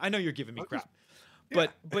talking about. I know you're giving me crap.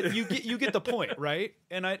 But you get the point, right?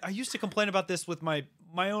 And I used to complain about this with my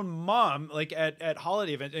own mom, like at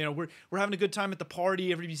holiday events. You know, we're having a good time at the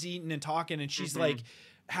party, everybody's eating and talking, and she's like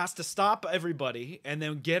has to stop everybody and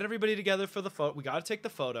then get everybody together for the photo. We got to take the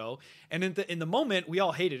photo, and in the moment, we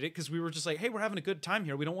all hated it because we were just like, hey, we're having a good time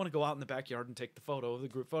here. We don't want to go out in the backyard and take the photo, the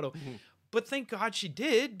group photo. But thank God she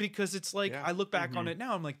did, because it's like I look back on it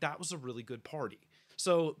now, I'm like, that was a really good party.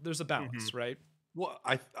 So there's a balance, right? Well,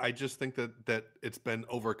 I just think that it's been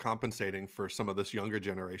overcompensating for some of this younger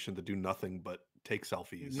generation to do nothing but take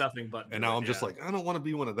selfies. Nothing but And do now it. I'm just Yeah. like, I don't want to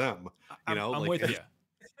be one of them, I'm like, with you.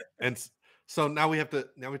 and so now we have to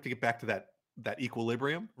get back to that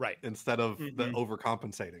equilibrium Right. instead of the Mhm.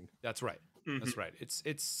 overcompensating. That's right. That's Mhm. right.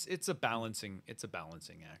 It's a balancing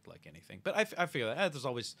act like anything. But I feel that there's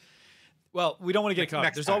always, well, we don't want to get caught.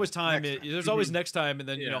 Next There's time, always time. next time. There's always Mhm. next time, and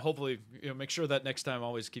then Yeah. hopefully make sure that next time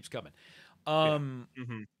always keeps coming. Yeah.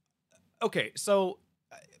 Mhm. Okay, so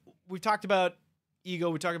we talked about ego.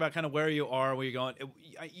 We talked about kind of where you are, where you're going.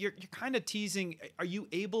 You're kind of teasing. Are you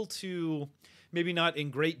able to, maybe not in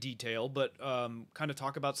great detail, but kind of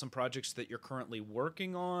talk about some projects that you're currently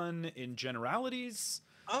working on in generalities?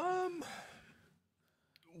 Um,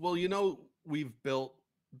 well, we've built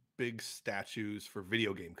big statues for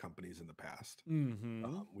video game companies in the past.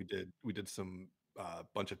 Mm-hmm. We did some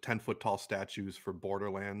bunch of 10-foot tall statues for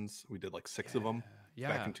Borderlands. We did like 6 of them back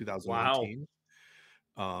Yeah. in Wow. 2019.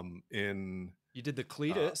 In You did the uh,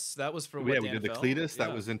 Cletus. That was for yeah, what, we the did the NFL? Cletus. That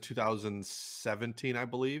Yeah. was in 2017, I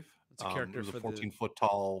believe. It's a It character was a for the. 14-foot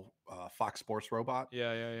tall Fox Sports robot.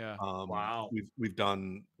 Yeah, yeah, yeah. Wow. We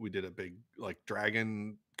did a big like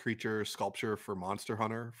dragon creature sculpture for Monster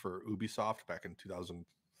Hunter for Ubisoft back in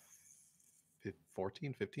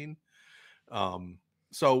 2014, 15.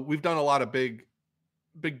 So we've done a lot of big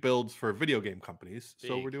builds for video game companies.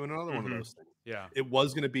 So we're Big. doing another one of Mhm. those things. Yeah. It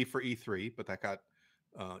was going to be for E3, but that got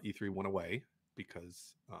E3 went away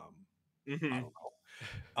because I Mhm. don't know.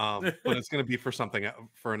 But it's going to be for something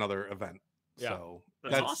for another event. Yeah. So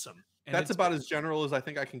That's awesome. And that's it's about as general as I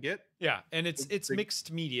think I can get. Yeah, and it's Big-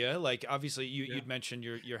 mixed media. Like obviously, Yeah. you'd mentioned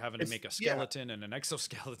you're having to It's make a yeah, skeleton and an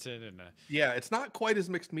exoskeleton and a. yeah. It's not quite as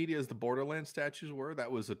mixed media as the Borderlands statues were.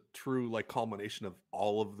 That was a true like culmination of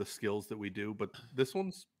all of the skills that we do. But this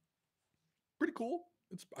one's pretty cool.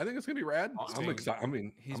 I think it's gonna be rad. Awesome. I'm excited. I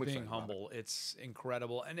mean, He's I'm being excited about it. humble. It's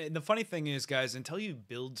incredible. And the funny thing is, guys, until you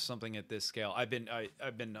build something at this scale, I've been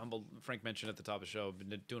humble. Frank mentioned at the top of the show, I've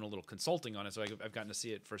been doing a little consulting on it, so I've gotten to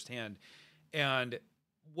see it firsthand. And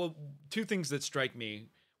what two things that strike me: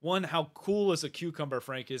 one, how cool as a cucumber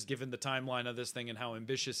Frank is, given the timeline of this thing and how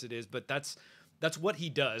ambitious it is. But that's what he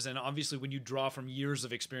does. And obviously, when you draw from years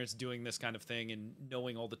of experience doing this kind of thing and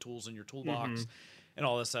knowing all the tools in your toolbox Mhm. and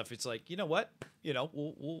all this stuff, it's like, you know what,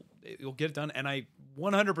 you'll get it done. And I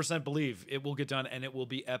 100% believe it will get done, and it will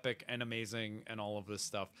be epic and amazing and all of this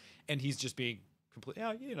stuff. And he's just being complete.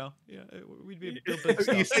 We'd be build big You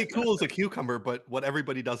stuff. say cool as a cucumber, but what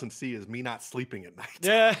everybody doesn't see is me not sleeping at night.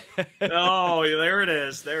 Yeah. Oh, there it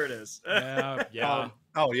is. There it is. Yeah. Yeah.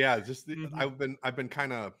 Oh yeah, just Mhm. I've been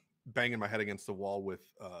kind of banging my head against the wall with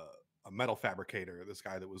a metal fabricator. This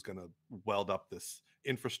guy that was going to weld up this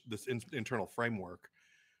internal framework,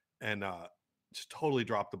 and just totally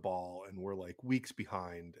dropped the ball, and we're like weeks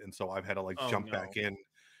behind. And so I've had to like Oh jump no. back in,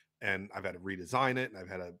 and I've had to redesign it, and I've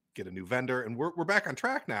had to get a new vendor, and we're back on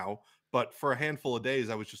track now. But for a handful of days,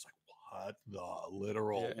 I was just like, what the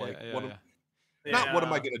literal Yeah. like Yeah. what Yeah. not what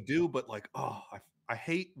am I Yeah. going to do, but like, oh, I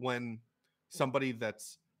hate when somebody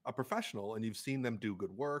that's a professional and you've seen them do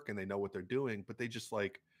good work and they know what they're doing, but they just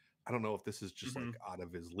like, I don't know if this is just like Mhm. out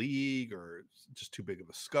of his league or it's just too big of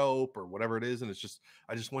a scope or whatever it is. And it's just,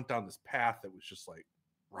 I just went down this path that was just like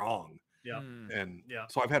wrong. Yeah. Mm. And Yeah.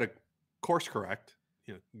 so I've had to course correct,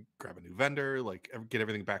 grab a new vendor, like get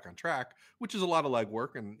everything back on track, which is a lot of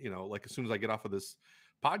legwork. And, like as soon as I get off of this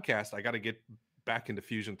podcast, I got to get back into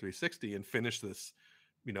Fusion 360 and finish this,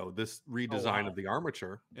 this redesign wow. of the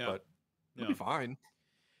armature, Yeah. but it'll Yeah. be fine.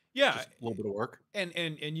 Yeah. Just a little bit of work.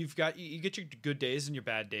 And you've got you get your good days and your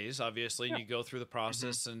bad days, obviously, and Yeah. you go through the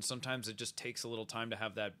process, and sometimes it just takes a little time to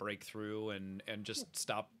have that breakthrough and just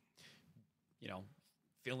stop,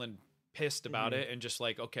 feeling pissed about Mhm. it and just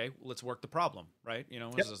like, okay, let's work the problem, right?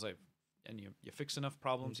 Yep. It's just like, and you fix enough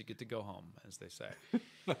problems, you get to go home, as they say,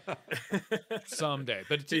 someday.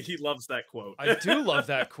 But He loves that quote. I do love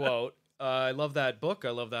that quote. I love that book.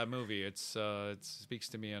 I love that movie. It speaks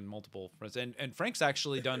to me on multiple fronts. And Frank's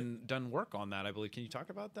actually done work on that, I believe. Can you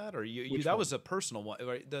talk about that? Or you Which that one? was a personal one,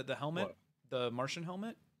 right? The helmet, What? the Martian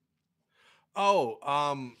helmet. Oh,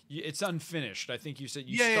 It's unfinished. I think you said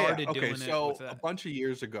you yeah. started Okay, doing it so with a that. bunch of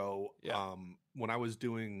years ago, Yeah. when I was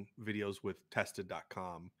doing videos with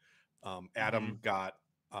tested.com, Adam got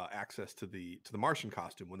access to the Martian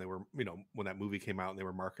costume when they were, when that movie came out and they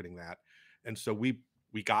were marketing that. And so we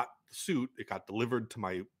got the suit, it got delivered to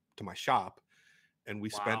my shop, and we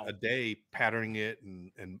spent Wow. a day patterning it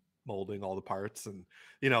and molding all the parts and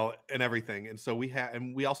and everything. And so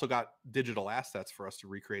we also got digital assets for us to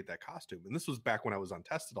recreate that costume. And this was back when I was on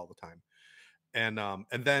Tested all the time.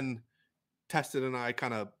 And then Tested and I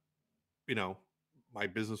kind of, my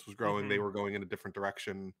business was growing. They were going in a different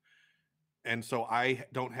direction. And so I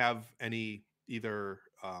don't have any either,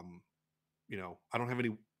 I don't have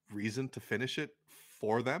any reason to finish it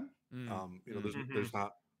for them. There's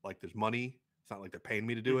not like there's money. It's not like they're paying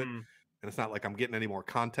me to do it. And it's not like I'm getting any more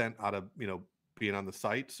content out of, being on the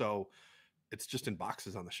site. So it's just in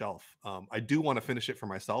boxes on the shelf. I do want to finish it for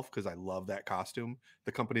myself because I love that costume.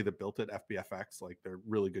 The company that built it, FBFX, like they're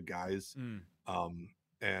really good guys.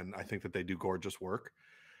 And I think that they do gorgeous work.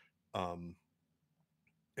 And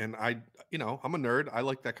I'm a nerd. I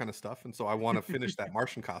like that kind of stuff. And so I want to finish that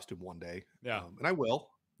Martian costume one day. Yeah. And I will.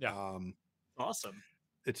 Yeah. Awesome.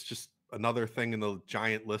 It's just another thing in the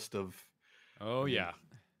giant list of, yeah.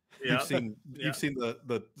 You've seen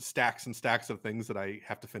the stacks and stacks of things that I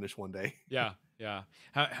have to finish one day. Yeah. Yeah.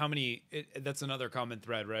 How many, that's another common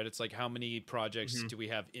thread, right? It's like, how many projects do we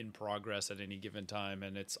have in progress at any given time?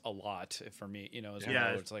 And it's a lot for me, as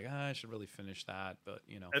well. It's like, I should really finish that. But,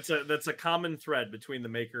 that's a common thread between the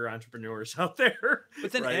maker entrepreneurs out there.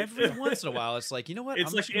 But then every once in a while, it's like, you know what?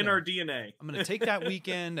 It's like in our DNA. I'm going to take that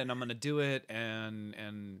weekend and I'm going to do it. And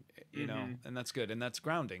and that's good. And that's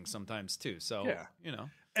grounding sometimes too. So,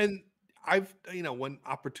 And I've, when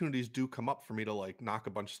opportunities do come up for me to like knock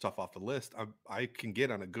a bunch of stuff off the list, I can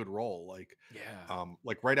get on a good roll. Like,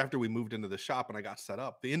 like right after we moved into the shop and I got set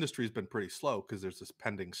up, the industry's been pretty slow because there's this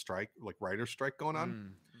pending strike, like writer's strike going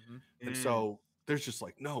on. And so there's just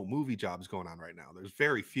like no movie jobs going on right now. There's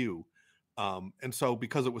very few. And so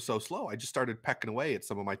because it was so slow, I just started pecking away at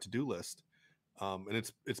some of my to-do list. And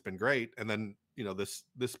it's been great. And then,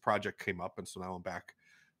 this project came up. And so now I'm back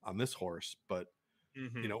on this horse, but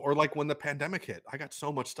or like when the pandemic hit, I got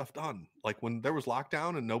so much stuff done. Like when there was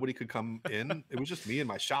lockdown and nobody could come in, it was just me in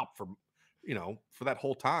my shop for that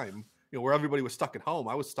whole time, where everybody was stuck at home.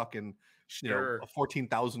 I was stuck in, a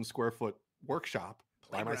 14,000 square foot workshop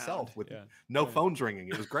by myself with no phones ringing.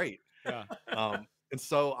 It was great. And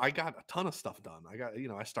so I got a ton of stuff done.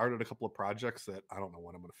 I started a couple of projects that I don't know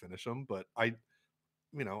when I'm going to finish them, but I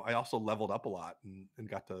also leveled up a lot and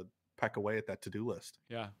got to peck away at that to-do list.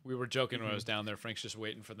 Yeah, we were joking when I was down there. Frank's just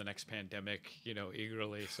waiting for the next pandemic,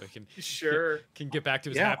 eagerly, so he can can get back to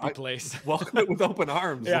his happy place. Welcome it with open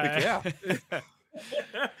arms.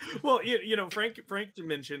 Well, Frank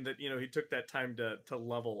mentioned that he took that time to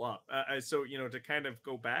level up. So to kind of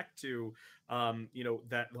go back to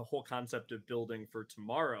that the whole concept of building for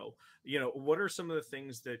tomorrow. What are some of the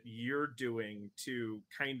things that you're doing to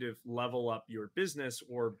kind of level up your business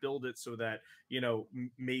or build it so that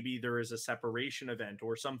maybe there is a separation event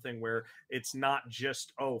or something where it's not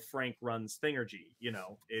just Frank runs Thingergy.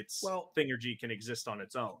 Thingergy can exist on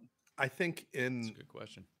its own. I think That's a good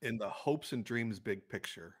question. In the hopes and dreams big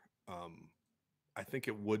picture, I think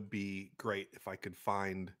it would be great if I could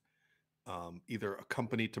find either a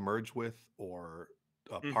company to merge with or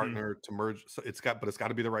a partner to merge. So it's got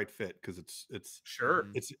to be the right fit because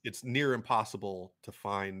it's near impossible to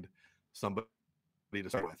find somebody to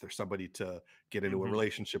start with or somebody to get into a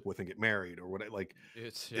relationship with and get married or what. Like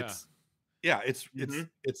it's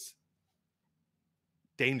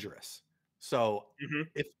dangerous. So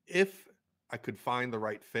if I could find the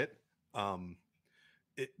right fit,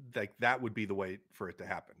 that would be the way for it to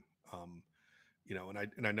happen.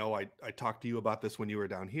 And I know I talked to you about this when you were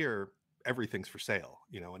down here. Everything's for sale,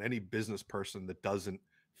 and any business person that doesn't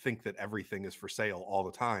think that everything is for sale all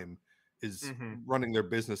the time is running their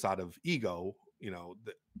business out of ego.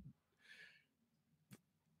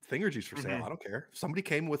 Thingergy's for sale. I don't care. If somebody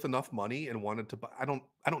came with enough money and wanted to buy, I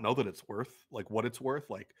don't know that it's worth like what it's worth.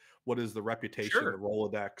 Like what is the reputation, the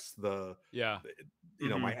Rolodex,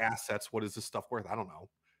 my assets, what is this stuff worth? I don't know.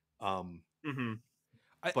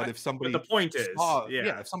 But if somebody, but the point is,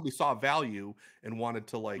 if somebody saw value and wanted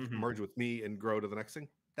to like merge with me and grow to the next thing,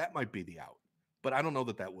 that might be the out. But I don't know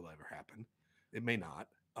that will ever happen. It may not.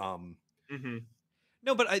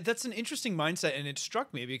 No, but that's an interesting mindset, and it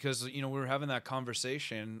struck me because we were having that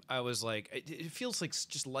conversation. I was like, it feels like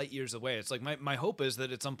just light years away. It's like my hope is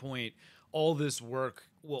that at some point all this work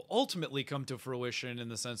will ultimately come to fruition in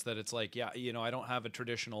the sense that it's like, I don't have a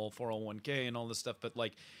traditional 401k and all this stuff, but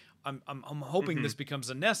like I'm hoping this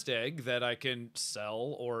becomes a nest egg that I can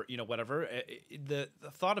sell or whatever. The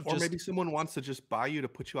thought of maybe someone wants to just buy you to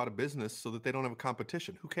put you out of business so that they don't have a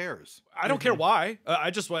competition. Who cares? I don't care why.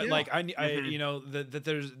 I just want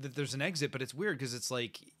that there's an exit, but it's weird because it's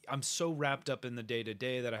like I'm so wrapped up in the day to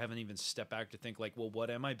day that I haven't even stepped back to think like, well,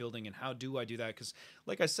 what am I building and how do I do that? Because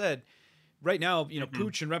like I said, right now,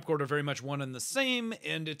 Pooch and Repcord are very much one and the same,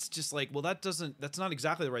 and it's just like, well, that's not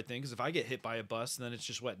exactly the right thing, because if I get hit by a bus, then it's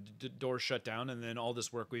just doors shut down, and then all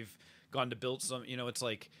this work we've gone to build some, it's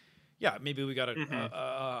like, yeah, maybe we got Mhm.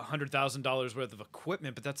 $100,000 worth of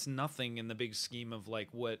equipment, but that's nothing in the big scheme of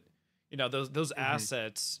like what, those Mhm.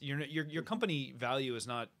 assets. Your company value is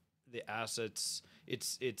not the assets.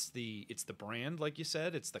 It's the brand, like you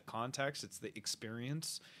said. It's the context. It's the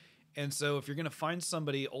experience. And so, if you're going to find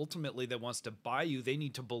somebody ultimately that wants to buy you, they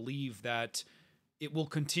need to believe that it will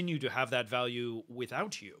continue to have that value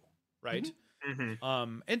without you, right? Mhm.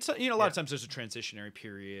 Mhm. And so, a lot Yeah. of times there's a transitionary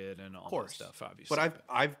period and all Of that course. stuff, But obviously.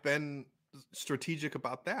 I've been strategic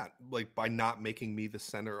about that, like by not making me the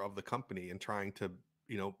center of the company and trying to,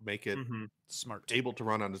 make it Mhm. Smart. able to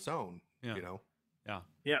run on its own, Yeah. you know. Yeah.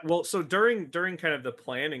 Yeah, well, so during kind of the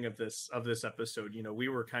planning of this episode, we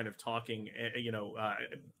were kind of talking,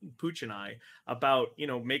 Pooch and I, about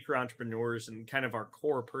maker entrepreneurs and kind of our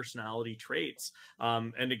core personality traits.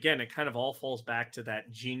 And again, it kind of all falls back to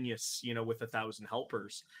that genius, with 1,000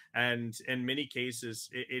 helpers. And in many cases,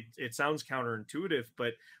 it sounds counterintuitive,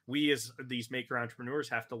 but we as these maker entrepreneurs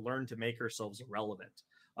have to learn to make ourselves irrelevant.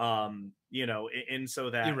 And so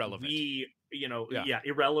that Irrelevant. we, Yeah. yeah,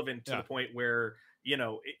 irrelevant to Yeah. the point where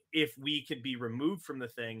if we could be removed from the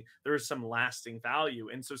thing, there is some lasting value.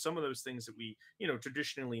 And so some of those things that we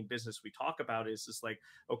traditionally in business we talk about is just like,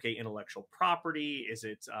 okay, intellectual property, is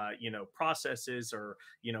it processes, or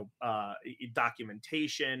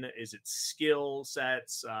documentation, is it skill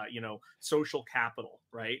sets, social capital,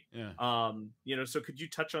 right? Yeah. So could you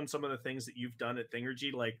touch on some of the things that you've done at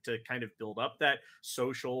Thingergy, like to kind of build up that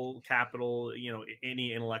social capital,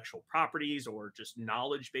 any intellectual properties or just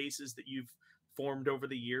knowledge bases that you've formed over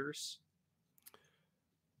the years?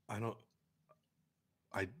 I don't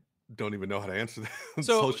I don't even know how to answer that.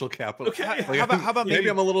 So, Social capital. Okay. Like, how about maybe maybe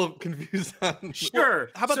I'm a little confused on. Sure.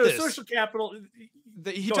 how about So this? social capital.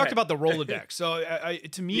 He Go talked ahead. about the Rolodex. So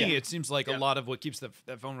to me, Yeah. it seems like a Yeah. lot of what keeps that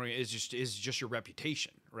phone ring is just your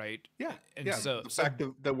reputation, right? Yeah, And yeah. so The fact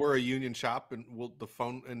that we're a union shop and the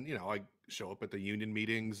phone, and I show up at the union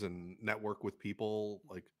meetings and network with people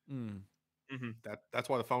like mm. Mhm. that's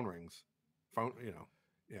why the phone rings. Phone,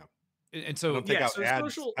 yeah. And I so don't take Yeah. out So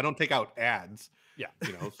ads. social. I don't take out ads. yeah,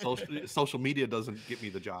 Social media doesn't get me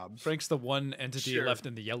the jobs. Frank's the one entity Sure. left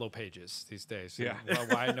in the yellow pages these days. Yeah.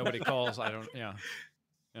 Why nobody calls? I don't. Yeah.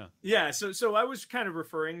 Yeah. Yeah, so I was kind of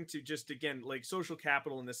referring to just again like social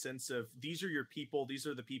capital in the sense of these are your people, these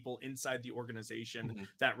are the people inside the organization, Mhm.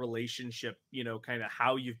 that relationship, kind of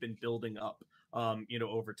how you've been building up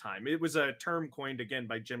over time. It was a term coined again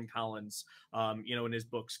by Jim Collins, in his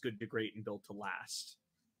books Good to Great and Built to Last.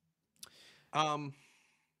 Um,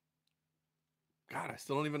 God, I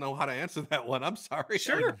still don't even know how to answer that one. I'm sorry.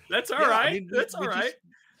 Sure, that's all Yeah, I right. mean, That's all right.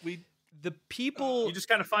 we The people. You just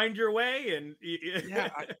kind of find your way and yeah,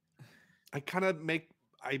 I kind of make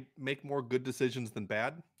more good decisions than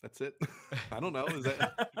bad. That's it. I don't know. Is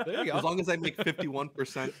that There you as go. long as I make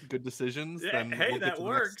 51% good decisions, Yeah, then hey, we'll get that to the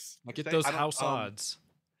works. next Get thing. those I don't, house odds.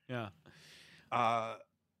 Yeah.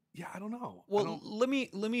 Yeah, I don't know. I Well, don't. let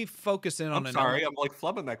me focus in on I'm sorry. I'm like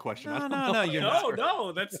flubbing that question. I No, don't no, know. no, you're No, not.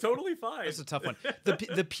 no, that's totally fine. That's a tough one.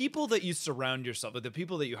 The people that you surround yourself with, the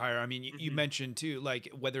people that you hire. I mean, you Mhm. mentioned too, like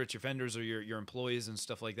whether it's your vendors or your employees and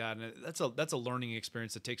stuff like that. And that's a learning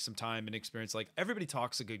experience that takes some time and experience. Like everybody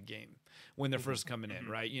talks a good game when they're first coming in, Mhm.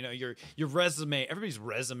 right? Your resume, everybody's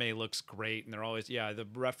resume looks great, and they're always the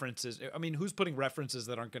references. I mean, who's putting references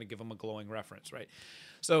that aren't going to give them a glowing reference, right?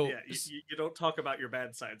 So Yeah, you don't talk about your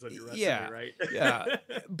bad sides on your resume, yeah, right? yeah.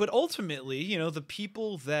 But ultimately, the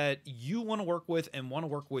people that you want to work with and want to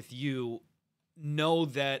work with you know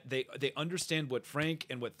that they understand what Frank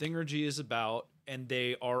and what Thingergy is about, and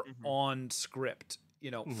they are Mhm. on script,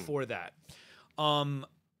 Mhm. for that.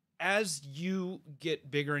 As you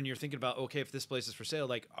get bigger and you're thinking about, okay, if this place is for sale,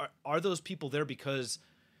 like are those people there because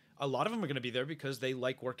a lot of them are going to be there because they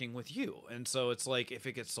like working with you. And so it's like, if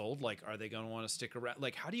it gets sold, like, are they going to want to stick around?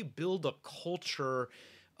 Like, how do you build a culture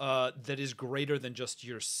that is greater than just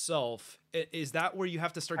yourself? Is that where you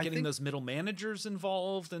have to start I getting think- those middle managers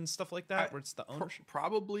involved and stuff like that, where it's the ownership?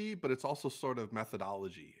 Probably, but it's also sort of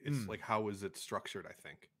methodology. It's Mm. like, how is it structured? I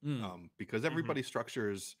think Mm. because everybody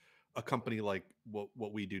structures a company like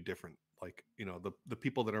what we do different. Like the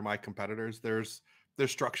people that are my competitors, they're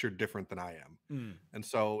structured different than I am, Mm. and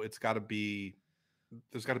so there's got to be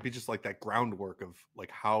just like that groundwork of like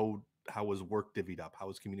how is work divvied up, how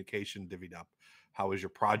is communication divvied up, how is your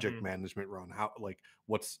project Mhm. management run, how like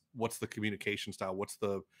what's the communication style, what's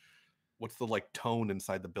the like tone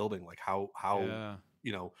inside the building, like how Yeah.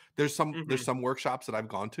 there's Mhm. some workshops that I've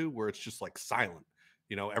gone to where it's just like silent,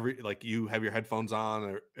 every like you have your headphones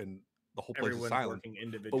on and the whole place is Everyone's silent.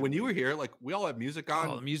 working But when you were individually. here, like we all have music Oh,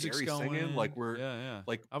 on, the music's Gary's going. singing, like we're yeah.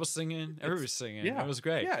 like I was singing. it's Everybody was singing. yeah It was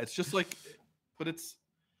great. yeah it's just like but it's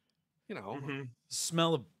you know,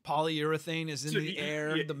 Smell of polyurethane is in the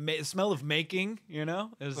air. Yeah. The smell of making,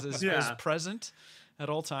 is present at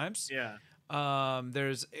all times. Yeah.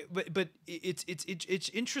 But it's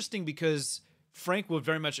interesting because Frank will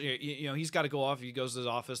very much, he's got to go off. He goes to his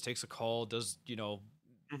office, takes a call, does,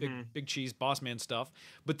 big cheese boss man stuff.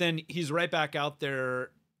 But then he's right back out there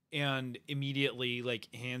and immediately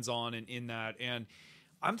like hands on and in that. And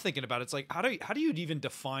I'm thinking about it, it's like, how do you even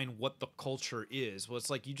define what the culture is? Well, it's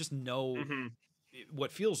like you just know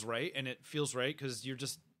what feels right, and it feels right because you're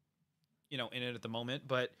just in it at the moment.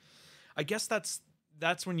 But I guess that's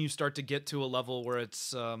when you start to get to a level where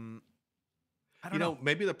it's I don't know.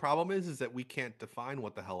 Maybe the problem is that we can't define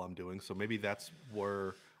what the hell I'm doing. So maybe that's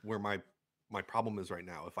where my problem is right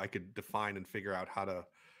now. If I could define and figure out how to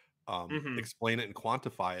explain it and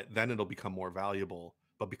quantify it, then it'll become more valuable.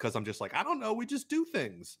 But because I'm just like, I don't know, we just do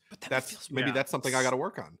things. But that's something I got to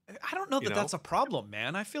work on. I don't know that that's a problem,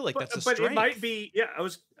 man. I feel like that's a but strength. It might be. Yeah, I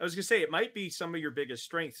was gonna say it might be some of your biggest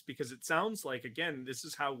strengths, because it sounds like, again, this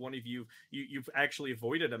is how one of you've actually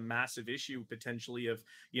avoided a massive issue potentially of,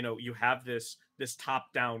 you have this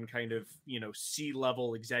top down kind of,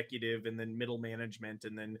 C-level executive and then middle management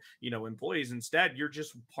and then, employees. Instead, you're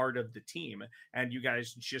just part of the team, and you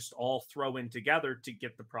guys just all throw in together to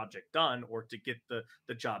get the project done or to get the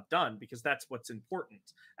job done, because that's what's important,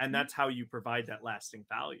 and that's how you provide that lasting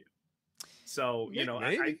value. So,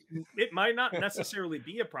 it might not necessarily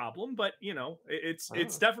be a problem, but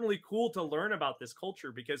it's definitely cool to learn about this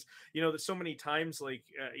culture, because there's so many times, like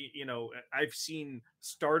I've seen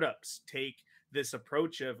startups take this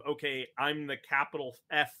approach of, okay, I'm the capital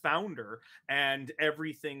F founder and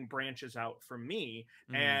everything branches out from me.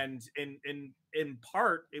 And in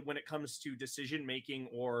part, when it comes to decision making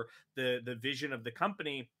or the vision of the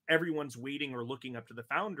company, everyone's waiting or looking up to the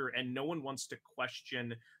founder, and no one wants to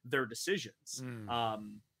question their decisions.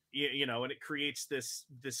 And it creates this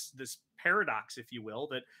paradox, if you will,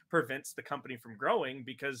 that prevents the company from growing,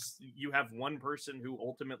 because you have one person who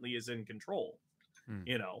ultimately is in control.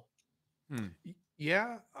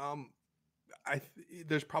 Yeah.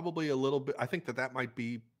 There's probably a little bit. I think that might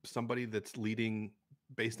be somebody that's leading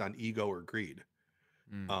based on ego or greed.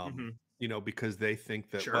 Because they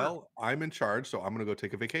think that, well, I'm in charge, so I'm going to go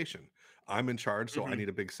take a vacation. I'm in charge, so I need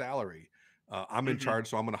a big salary. I'm in charge,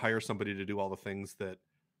 so I'm going to hire somebody to do all the things that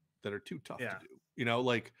are too tough to do.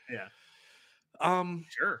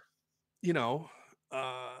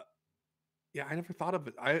 I never thought of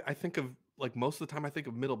it. I think of, like, most of the time I think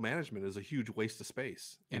of middle management as a huge waste of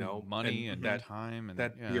space, money and that time and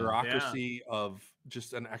that bureaucracy of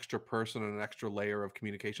just an extra person and an extra layer of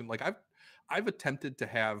communication. Like, I've attempted to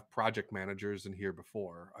have project managers in here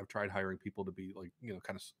before. I've tried hiring people to be, like,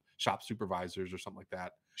 kind of shop supervisors or something like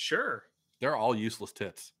that. Sure. They're all useless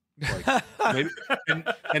tits. Like, maybe,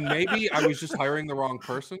 and maybe I was just hiring the wrong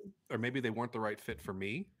person, or maybe they weren't the right fit for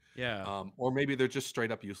me. Yeah. Or maybe they're just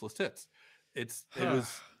straight up useless tits. It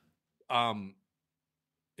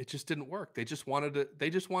just didn't work. They just wanted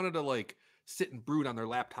to like sit and brood on their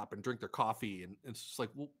laptop and drink their coffee, and it's just like,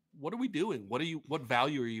 well, what are we doing? What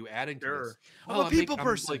value are you adding to this? I'm a people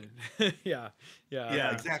person. Yeah,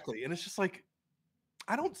 exactly. And it's just like,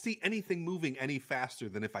 I don't see anything moving any faster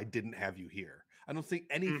than if I didn't have you here. I don't see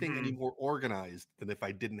anything any more organized than if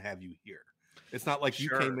I didn't have you here. It's not like you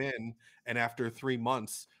came in and after 3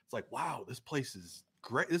 months, it's like, wow, this place is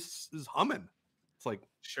great. This is humming. It's like,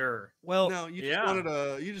 well, no, you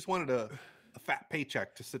just wanted a fat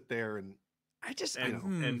paycheck to sit there and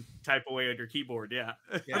and type away on your keyboard.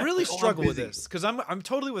 I really struggle with this, because I'm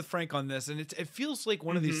totally with Frank on this, and it feels like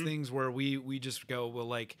one of these things where we just go, well,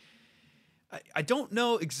 like, I don't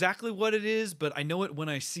know exactly what it is, but I know it when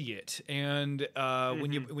I see it. And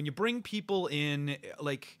when you bring people in,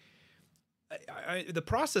 like, the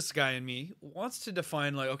process guy in me wants to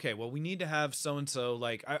define, like, okay, well, we need to have so-and-so,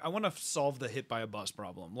 like, I want to solve the hit by a bus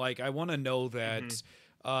problem. Like, I want to know that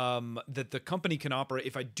that the company can operate.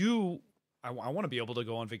 If I do, I want to be able to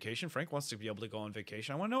go on vacation. Frank wants to be able to go on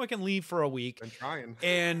vacation. I want to know I can leave for a week. I'm trying.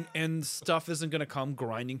 And stuff isn't going to come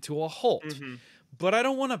grinding to a halt. But I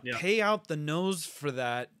don't want to pay out the nose for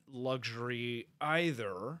that luxury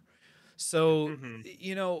either. So,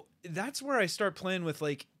 that's where I start playing with,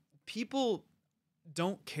 like, people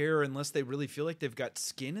don't care unless they really feel like they've got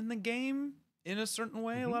skin in the game in a certain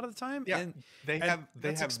way a lot of the time. Yeah, and they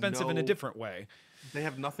that's have expensive in a different way. They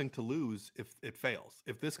have nothing to lose if it fails.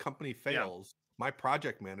 If this company fails, my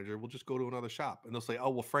project manager will just go to another shop and they'll say, oh,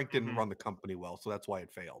 well, Frank didn't run the company well, so that's why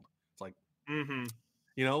it failed. It's like,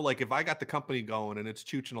 like, if I got the company going and it's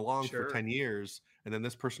chooching along for 10 years and then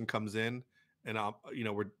this person comes in and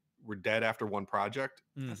we're dead after one project,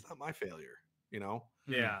 that's not my failure.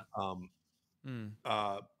 Yeah. Um, Mm.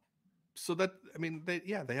 so that, I mean, they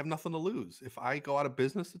have nothing to lose. If I go out of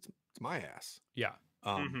business, it's my ass. Yeah.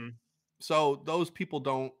 Um, so those people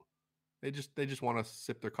don't. They just want to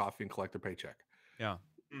sip their coffee and collect their paycheck. Yeah.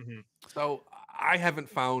 So I haven't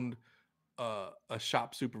found a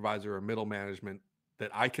shop supervisor or middle management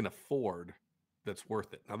that I can afford that's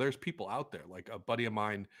worth it. Now there's people out there, like a buddy of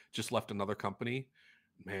mine just left another company.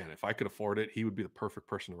 Man, if I could afford it, he would be the perfect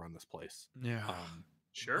person to run this place. Yeah.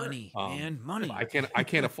 Sure. Money, man, But money. I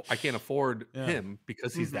can't afford Yeah. him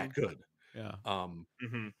because he's that good. Yeah.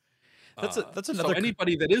 That's That's So another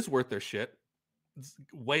anybody that is worth their shit, it's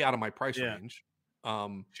way out of my price Yeah. range.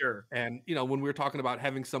 Sure. And when we were talking about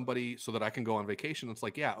having somebody so that I can go on vacation, it's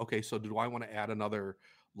like, yeah, okay. So do I want to add another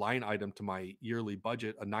line item to my yearly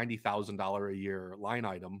budget, a $90,000 a year line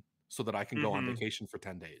item, so that I can go on vacation for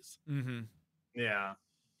 10 days? Mm-hmm. Yeah.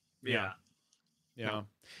 Yeah. Yeah. No.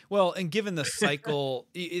 Well, and given the cycle,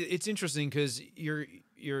 it's interesting because you're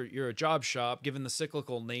a job shop. Given the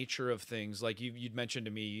cyclical nature of things, like you'd mentioned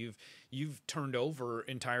to me, you've turned over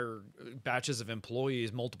entire batches of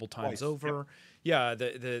employees multiple times Twice, over. Yeah,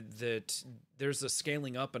 that there's a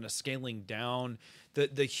scaling up and a scaling down.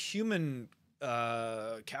 The human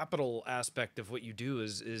capital aspect of what you do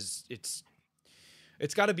is it's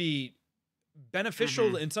got to be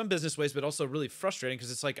beneficial in some business ways, but also really frustrating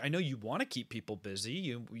because it's like, I know you want to keep people busy,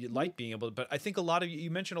 you like being able to, but I think a lot of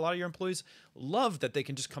you mentioned a lot of your employees love that they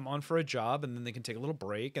can just come on for a job and then they can take a little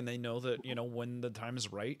break, and they know that when the time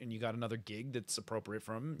is right and you got another gig that's appropriate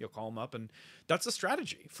for them, you'll call them up. And that's a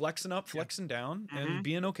strategy, flexing up, flexing down, and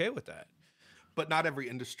being okay with that. But not every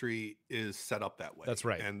industry is set up that way. That's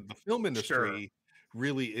right. And the film industry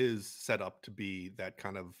really is set up to be that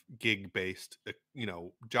kind of gig based,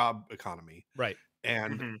 job economy. Right.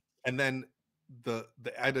 And and then the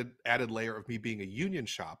added layer of me being a union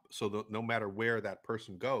shop, so that no matter where that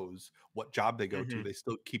person goes, what job they go to, they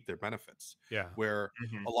still keep their benefits. Yeah. Where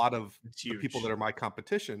a lot of the people that are my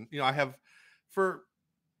competition, I have for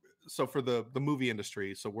the movie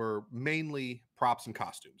industry, so we're mainly props and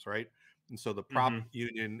costumes, right? And so the prop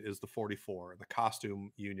union is the 44, and the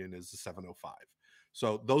costume union is the 705.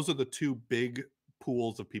 So those are the two big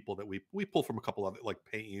pools of people that we pull from. A couple of like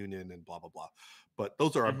paint union and blah blah blah, but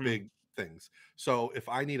those are our big things. So if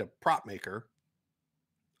I need a prop maker,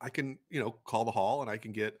 I can call the hall and I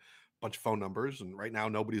can get a bunch of phone numbers. And right now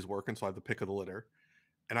nobody's working, so I have the pick of the litter.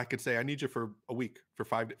 And I could say, I need you for a week, for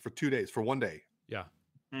 2 days, for 1 day. Yeah.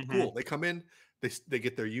 Cool. They come in, they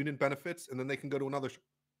get their union benefits, and then they can go to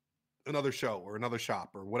another show or another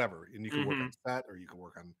shop or whatever, and you can work on set, or you can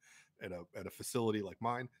work on at a facility like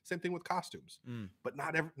mine. Same thing with costumes. But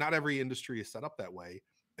not every industry is set up that way.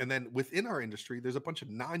 And then within our industry, there's a bunch of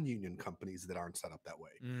non-union companies that aren't set up that way.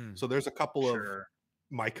 So there's a couple of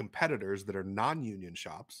my competitors that are non-union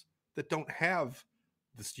shops that don't have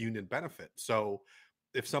this union benefit. So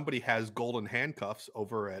if somebody has golden handcuffs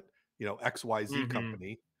over at XYZ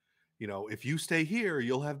company, if you stay here,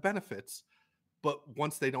 you'll have benefits. But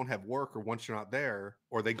once they don't have work, or once you're not there,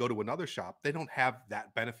 or they go to another shop, they don't have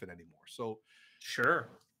that benefit anymore. So sure.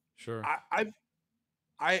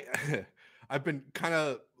 I've been kind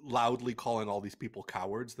of loudly calling all these people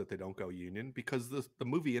cowards that they don't go union, because the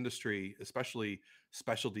movie industry, especially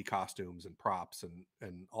specialty costumes and props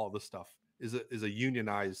and all this stuff, is a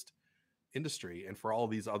unionized industry. And for all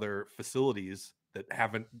these other facilities that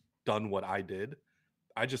haven't done what I did,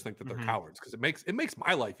 I just think that they're cowards, because it makes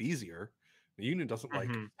my life easier. The union doesn't like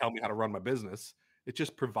tell me how to run my business. It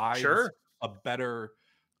just provides a better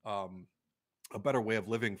way of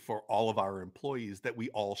living for all of our employees that we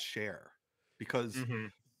all share. Because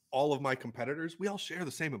all of my competitors, we all share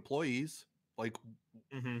the same employees. Like,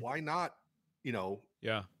 why not,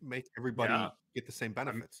 make everybody get the same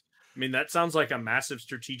benefits? I mean, that sounds like a massive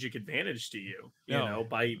strategic advantage to you,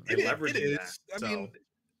 by leveraging that. I mean,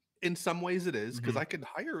 in some ways it is, because I could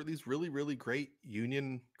hire these really, really great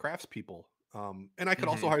union craftspeople. And I could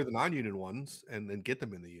also hire the non-union ones and then get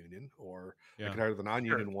them in the union, or I could hire the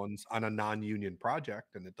non-union ones on a non-union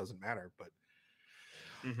project, and it doesn't matter. But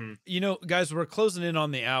guys, we're closing in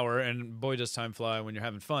on the hour, and boy, does time fly when you're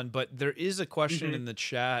having fun. But there is a question in the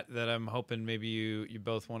chat that I'm hoping maybe you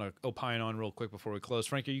both want to opine on real quick before we close.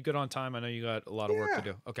 Frank, are you good on time? I know you got a lot of work to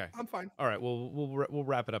do. Okay, I'm fine. All right, well, we'll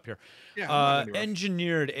wrap it up here. Yeah.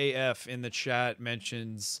 Engineered AF in the chat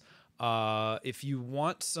mentions, if you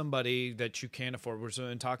want somebody that you can't afford,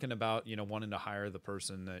 we're talking about, wanting to hire the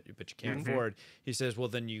person but you can't afford. He says, well,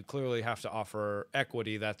 then you clearly have to offer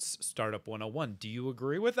equity. That's Startup 101. Do you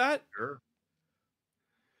agree with that? Sure.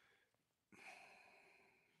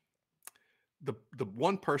 The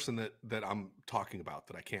one person that I'm talking about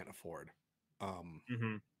that I can't afford,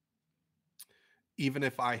 Mm-hmm. Even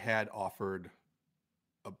if I had offered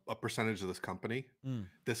a percentage of this company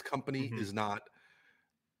Mm-hmm. is not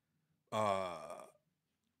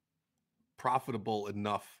profitable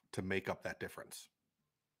enough to make up that difference.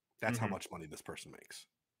 That's how Mm-hmm. much money this person makes.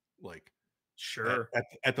 Like Sure.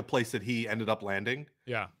 at the place that he ended up landing,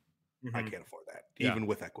 Yeah. I Mm-hmm. can't afford that, Yeah. even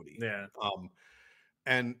with equity. Yeah.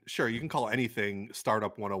 And sure, you can call anything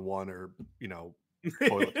Startup 101 or,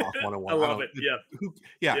 Toilet Talk I 101. I love don't, it. Yeah.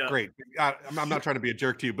 yeah, Yeah. great. I'm not trying to be a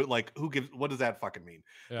jerk to you, but like, what does that fucking mean?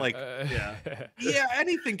 Yeah. Like, Yeah. yeah,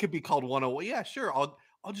 anything could be called 101. Yeah, sure. I'll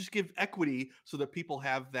just give equity so that people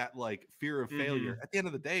have that like fear of Mm-hmm. failure. At the end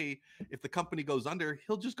of the day, if the company goes under,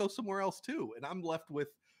 he'll just go somewhere else too. And I'm left with,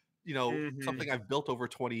 Mm-hmm. something I've built over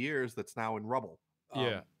 20 years that's now in rubble. Yeah.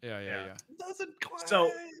 Yeah. Yeah. Yeah. Yeah. Doesn't So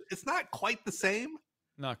quite, it's not quite the same.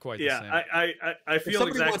 Not quite the yeah, same. I If feel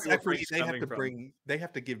somebody wants exactly where equity, Frank's coming from. they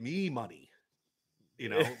have to give me money,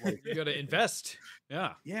 like, You got to invest.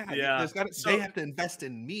 Yeah. yeah, Yeah. they So have to invest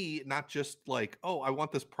in me, not just like, oh, I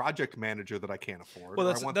want this project manager that I can't afford, Well,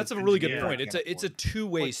 or I want that's this a really good engineer I point. can't It's a afford.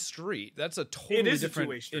 two-way Like, street. That's a it totally is a different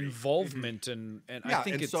two-way street. involvement, and I yeah,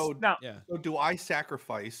 think and it's so Now, yeah. so do I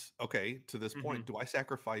sacrifice, okay, to this mhm, point, do I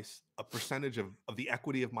sacrifice a percentage of the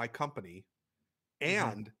equity of my company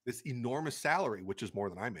mhm, and this enormous salary, which is more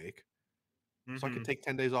than I make, so I could mhm. take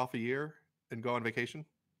 10 days off a year and go on vacation?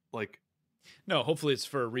 Like, No, hopefully it's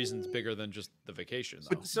for reasons bigger than just the vacation, though.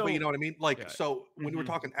 but you So, know what I mean? Like, Yeah. so when we're mhm,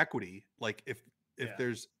 talking equity, like if yeah.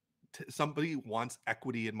 there's somebody wants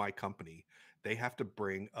equity in my company, they have to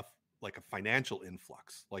bring like a financial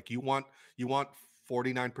influx. Like, you want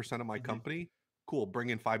 49% of my Mhm. company, cool, bring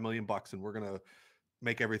in $5 million and we're gonna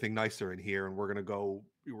make everything nicer in here, and we're gonna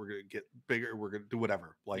get bigger, we're gonna do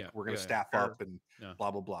whatever, like Yeah. we're gonna Yeah. Yeah. staff Sure. up and Yeah.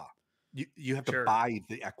 blah blah blah. You have to Sure. buy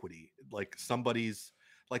the equity, like somebody's,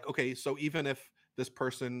 like, okay, so even if this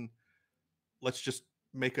person, let's just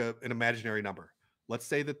make an imaginary number. Let's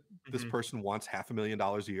say that this Mhm, person wants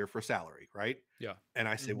 $500,000 a year for salary, right? Yeah. And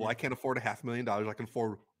I say, well, I mhm. can't afford $500,000. I can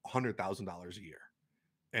afford $100,000 a year.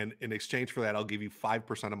 And in exchange for that, I'll give you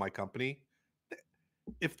 5% of my company.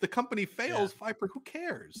 If the company Yeah. fails, 5%, who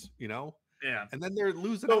cares? Yeah. And then they're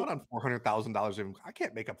losing out So, on $400,000. I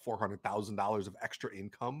can't make up $400,000 of extra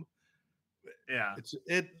income. yeah.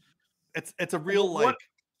 It's a real What?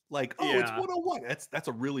 like, oh, it's Yeah. 101. That's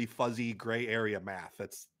a really fuzzy gray area math.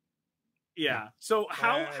 That's, yeah. Yeah. So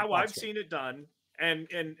how Not I've straight. seen it done, and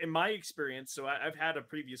in my experience, so I've had a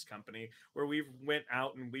previous company where we've went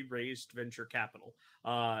out and we raised venture capital,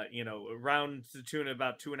 around the tune of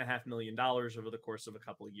about $2.5 million over the course of a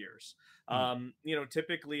couple of years. Hmm.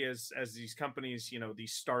 Typically as these companies,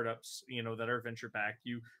 these startups, that are venture backed,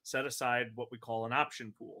 you set aside what we call an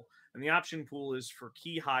option pool. And the option pool is for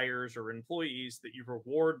key hires or employees that you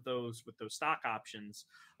reward those with those stock options,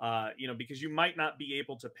 because you might not be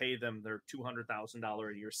able to pay them their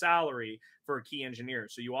 $200,000 a year salary for a key engineer.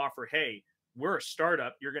 So you offer, hey, we're a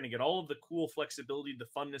startup. You're going to get all of the cool flexibility, the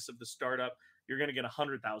funness of the startup. You're going to get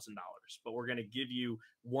 $100,000, but we're going to give you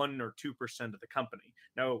 1 or 2% of the company.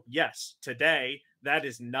 Now, yes, today that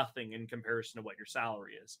is nothing in comparison to what your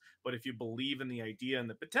salary is. But if you believe in the idea and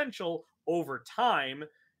the potential over time,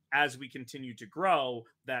 as we continue to grow,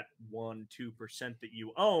 that 1-2% that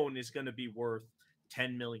you own is going to be worth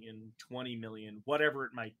 10 million, 20 million, whatever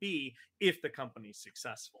it might be, if the company's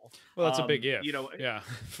successful. Well, that's a big if. Yeah,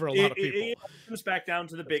 for a lot It, of it, people. it comes back down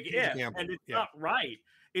to the That's big a huge if, gamble. and it's Yeah. not right.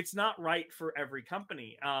 It's not right for every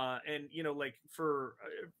company. And like for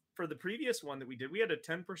the previous one that we did, we had a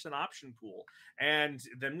 10% option pool, and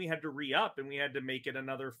then we had to re-up and we had to make it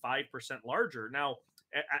another 5% larger. Now,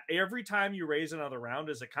 every time you raise another round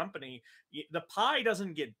as a company, the pie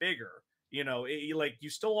doesn't get bigger. Like you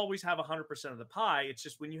still always have 100% of the pie. It's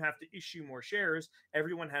just when you have to issue more shares,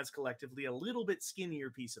 everyone has collectively a little bit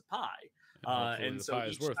skinnier piece of pie. And hopefully And the so pie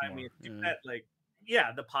is each worth time we more. achieve Yeah. that, like,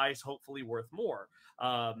 yeah, the pie is hopefully worth more.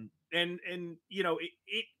 And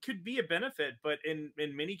it could be a benefit, but in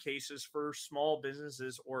many cases for small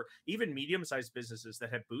businesses or even medium-sized businesses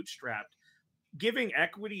that have bootstrapped, giving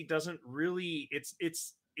equity doesn't really,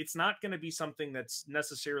 it's not going to be something that's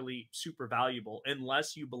necessarily super valuable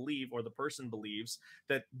unless you believe, or the person believes,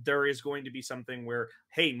 that there is going to be something where,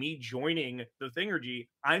 hey, me joining the thingergy,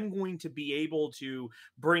 I'm going to be able to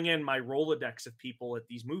bring in my Rolodex of people at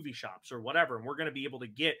these movie shops or whatever, and we're going to be able to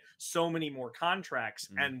get so many more contracts,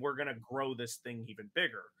 and we're going to grow this thing even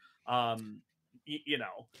bigger. um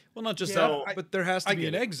Well, not just Yeah, that, but there has to I be get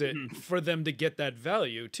an it. exit Mhm. for them to get that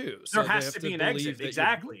value too. There So they has have to to be an believe exit, that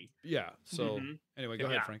exactly. yeah. So Mhm. anyway, go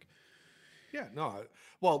ahead, Yeah. Frank. Yeah, no.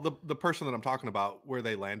 Well, the person that I'm talking about, where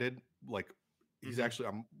they landed, like, he's actually,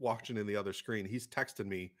 I'm watching in the other screen. He's texted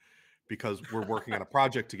me because we're working on a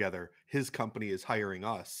project together. His company is hiring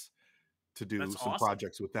us to do That's some awesome.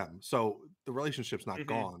 projects with them. So the relationship's not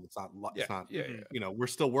gone. Yeah, It's not, yeah, we're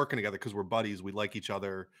still working together because we're buddies. We like each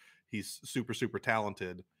other. He's super, super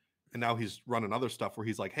talented. And now he's running other stuff where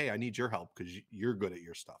he's like, hey, I need your help because you're good at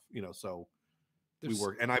your stuff, so we There's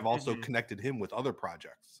work. And I've also connected him with other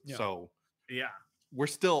projects. Yeah. So Yeah. we're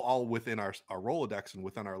still all within our Rolodex and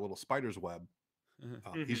within our little spider's web.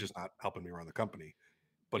 He's just not helping me run the company,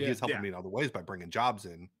 but Yeah. he's helping me in other ways by bringing jobs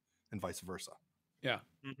in and vice versa. Yeah.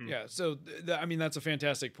 Yeah. So, I mean, that's a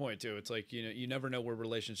fantastic point too. It's like, you never know where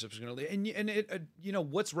relationships are going to lead, and it,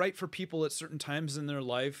 what's right for people at certain times in their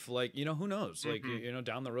life. Like, who knows, like,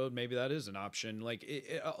 down the road, maybe that is an option. Like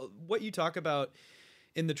what you talk about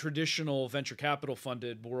in the traditional venture capital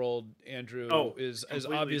funded world, Andrew, is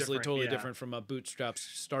obviously totally different from a bootstrap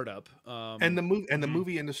startup. And the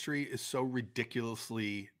movie industry is so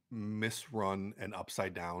ridiculously misrun and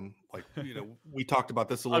upside down. Like, we talked about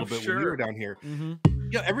this a little bit when you were down here.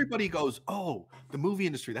 Yeah, everybody goes, oh, the movie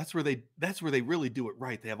industry, that's where they really do it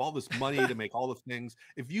right. They have all this money to make all the things.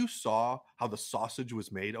 If you saw how the sausage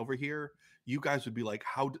was made over here, you guys would be like,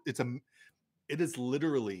 it is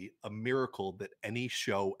literally a miracle that any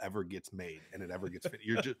show ever gets made and it ever gets finished.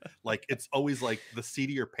 You're just like, it's always like the seat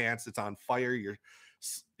of your pants, it's on fire. You're,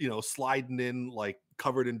 sliding in like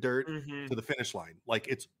covered in dirt to the finish line. Like,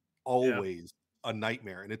 it's always a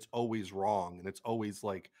nightmare and it's always wrong. And it's always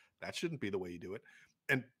like, that shouldn't be the way you do it.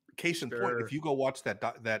 And case in point, if you go watch that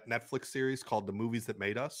Netflix series called The Movies That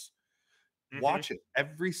Made Us, watch it.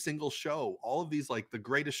 Every single show, all of these, like the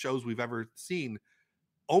greatest shows we've ever seen,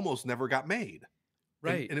 almost never got made.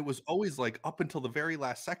 Right. And it was always like up until the very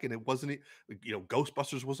last second, it wasn't,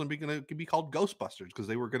 Ghostbusters wasn't going to be called Ghostbusters because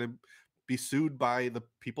they were going to be sued by the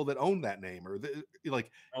people that own that name, or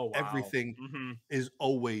everything is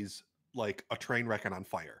always like a train wreck and on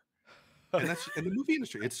fire. And that's in the movie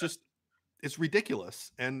industry. It's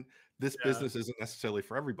ridiculous. And this business isn't necessarily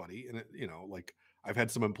for everybody. And like, I've had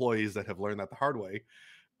some employees that have learned that the hard way.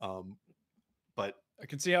 But I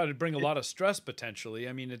can see how it'd bring a lot of stress potentially.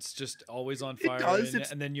 I mean, it's just always on fire,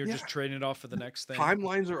 and then you're just trading it off for the next thing.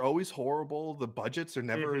 Timelines are always horrible. The budgets are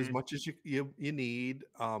never as much as you need.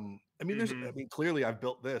 I mean, clearly I've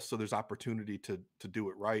built this, so there's opportunity to do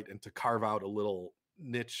it right and to carve out a little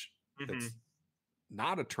niche that's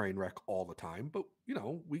not a train wreck all the time. But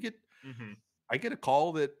we get, I get a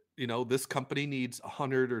call that this company needs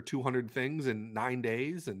 100 or 200 things in 9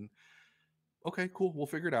 days, and okay, cool, we'll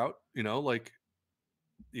figure it out.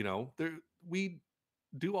 We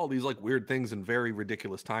do all these like weird things in very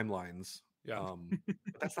ridiculous timelines. Yeah.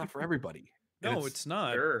 But that's not for everybody. No, it's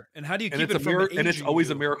not. Sure. And how do you keep it from aging? And it's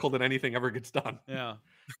always a miracle that anything ever gets done. Yeah.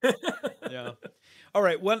 Yeah. All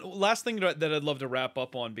right. One last thing that I'd love to wrap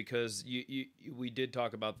up on, because we did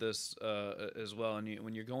talk about this as well. And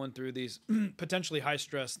when you're going through these potentially high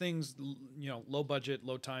stress things, low budget,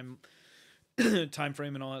 low time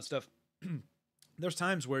frame, and all that stuff, there's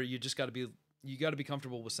times where you just got to be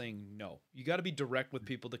comfortable with saying no. You got to be direct with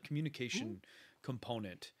people. The communication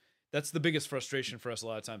component. That's the biggest frustration for us a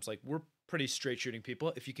lot of times. Like, we're pretty straight shooting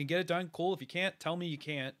people. If you can get it done, cool. If you can't, tell me you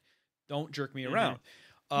can't. Don't jerk me around.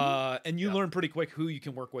 And you learn pretty quick who you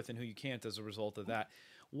can work with and who you can't as a result of that.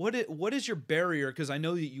 What is your barrier? Because I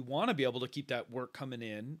know that you want to be able to keep that work coming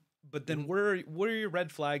in, but then what are your red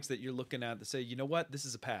flags that you're looking at that say, you know what, this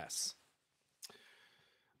is a pass?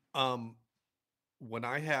 When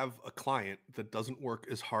I have a client that doesn't work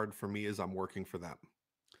as hard for me as I'm working for them.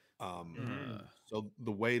 So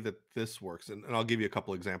the way that this works, and I'll give you a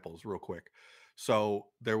couple examples real quick. So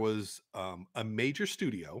there was a major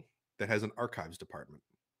studio that has an archives department,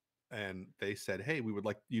 and they said, hey, we would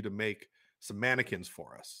like you to make some mannequins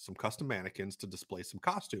for us, some custom mannequins to display some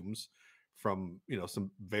costumes from,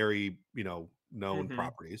 some very, known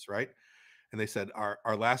properties. Right. And they said,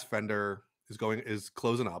 our last vendor is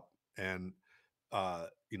closing up, and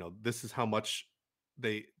this is how much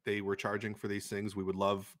they were charging for these things. We would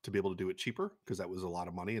love to be able to do it cheaper because that was a lot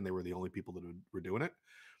of money, and they were the only people that were doing it.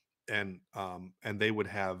 And they would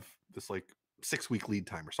have this like 6-week lead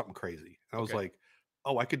time or something crazy. And I was like,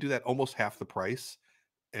 oh, I could do that almost half the price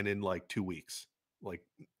and in like 2 weeks, like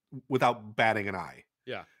without batting an eye.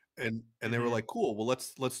 Yeah. And they were like, cool, well,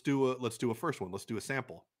 let's do a first one. Let's do a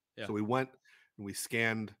sample. Yeah. So we went and we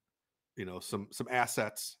scanned, some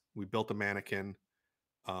assets. We built a mannequin.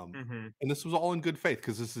 And this was all in good faith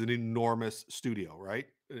because this is an enormous studio, right?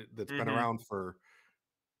 That's been around for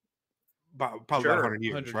probably about 100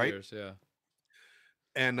 years, 100 right? years, yeah.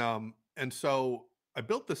 And so I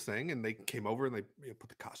built this thing, and they came over and they put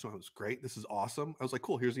the costume on. It was great. This is awesome. I was like,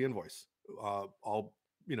 cool, here's the invoice. I'll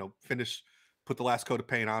finish, put the last coat of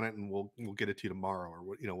paint on it, and we'll get it to you tomorrow,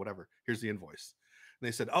 or whatever. Here's the invoice. And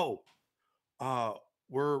they said, oh,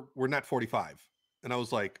 we're net 45. And I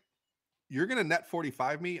was like, you're gonna net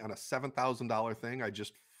 45 me on a $7,000 thing I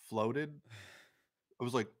just floated? I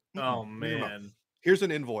was like, Oh no. man. Here's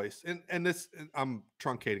an invoice, and this, I'm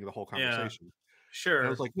truncating the whole Yeah. conversation. Sure. And I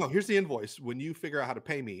was like, no, here's the invoice. When you figure out how to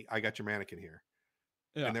pay me, I got your mannequin here.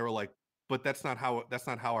 Yeah. And they were like, but that's not how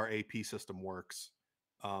our AP system works.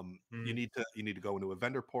 You need to go into a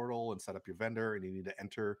vendor portal and set up your vendor, and you need to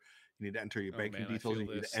enter your banking details, and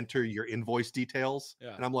you need to enter your invoice details.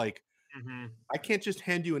 Yeah. And I'm like, I can't just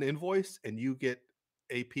hand you an invoice and you get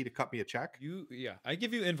AP to cut me a check. I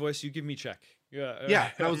give you invoice, you give me check. Yeah.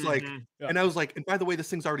 And I was like, and by the way, this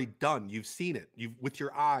thing's already done. You've seen it. You've, with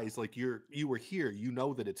your eyes, like you were here. You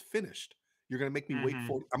know that it's finished. You're gonna make me wait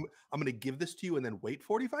 40. I'm gonna give this to you and then wait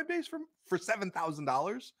 45 days for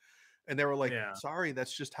 $7,000. And they were like, sorry,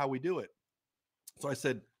 that's just how we do it. So I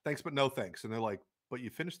said, thanks, but no thanks. And they're like, but you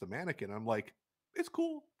finished the mannequin. I'm like, it's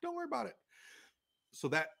cool. Don't worry about it. So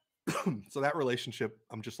that that relationship,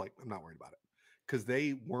 I'm just like, I'm not worried about it, because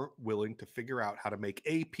they weren't willing to figure out how to make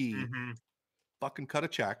AP fucking cut a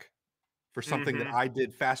check for something that I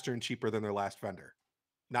did faster and cheaper than their last vendor.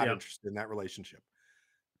 Not interested in that relationship.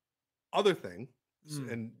 Other thing,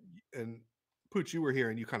 and Pooch, you were here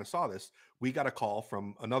and you kind of saw this. We got a call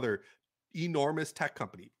from another enormous tech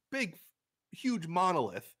company, big, huge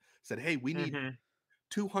monolith, said, hey, we need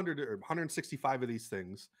 200 or 165 of these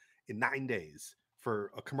things in 9 days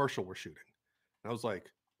for a commercial we're shooting. And I was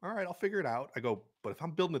like, all right, I'll figure it out. I go, but if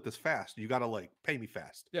I'm building it this fast, you got to like pay me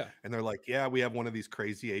fast. Yeah. And they're like, yeah, we have one of these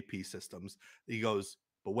crazy AP systems. He goes,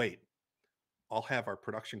 but wait, I'll have our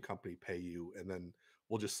production company pay you, and then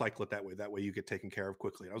we'll just cycle it that way. That way you get taken care of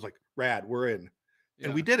quickly. And I was like, rad, we're in.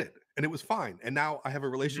 And we did it, and it was fine. And now I have a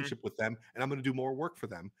relationship with them, and I'm going to do more work for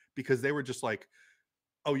them, because they were just like,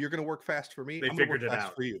 oh, you're going to work fast for me? I'm going to work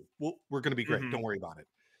fast for you. Well, we're going to be great. Don't worry about it.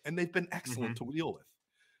 And they've been excellent to deal with.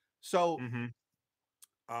 So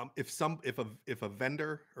if a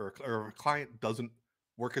vendor or a client doesn't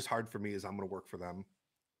work as hard for me as I'm going to work for them,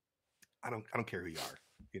 I don't care who you are,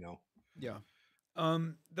 you know? Yeah.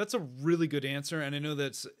 That's a really good answer. And I know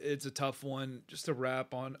it's a tough one just to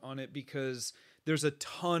wrap on it, because there's a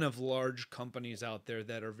ton of large companies out there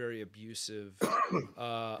that are very abusive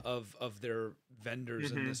of their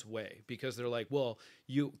vendors in this way, because they're like, well,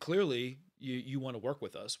 you clearly you want to work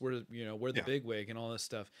with us. We're the big wig and all this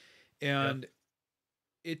stuff. And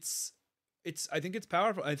it's I think it's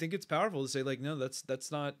powerful. I think it's powerful to say like, no,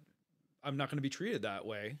 that's not, I'm not going to be treated that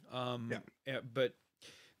way. But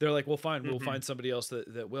they're like, well, fine, we'll find somebody else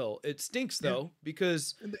that will. It stinks though,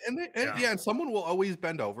 because and someone will always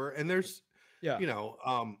bend over, and there's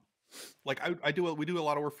like we do a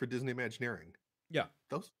lot of work for Disney Imagineering. Yeah.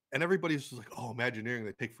 And everybody's just like, oh, Imagineering,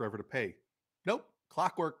 they take forever to pay. Nope.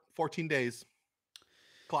 Clockwork, 14 days.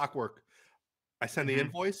 Clockwork. I send the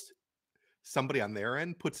invoice. Somebody on their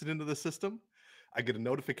end puts it into the system. I get a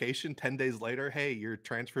notification 10 days later, hey, your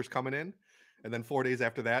transfer's coming in. And then 4 days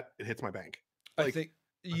after that, it hits my bank. Like, I think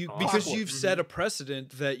because you've set a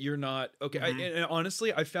precedent that you're not okay. And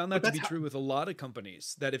honestly, I found that to be true with a lot of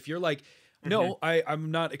companies, that if you're like, no,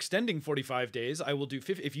 I'm not extending 45 days, I will do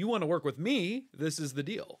 50. If you want to work with me, this is the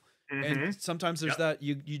deal. And sometimes there's that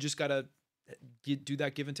you just got to do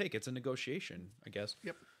that give and take. It's a negotiation, I guess.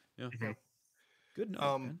 Yep. Yeah. Good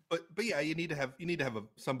note, man. But yeah, you need to have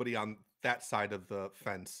somebody on that side of the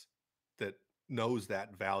fence that knows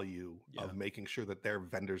that value of making sure that their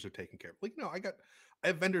vendors are taken care of. Like, no, I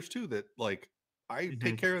have vendors too that like I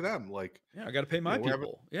take care of them. Like, I got to pay my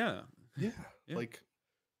people. Yeah. Like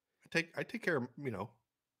I take care of,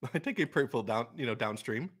 I take a people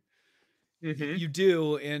downstream. You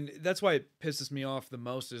do, and that's why it pisses me off the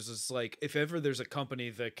most. Is it's like, if ever there's a company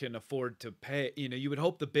that can afford to pay, you would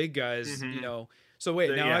hope the big guys, So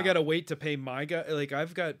wait, now I gotta wait to pay my guy. Like,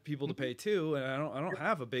 I've got people to pay too, and I don't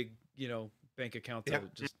have a big bank account to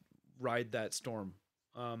just ride that storm.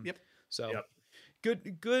 So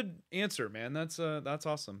good answer, man. That's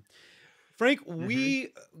awesome. Frank,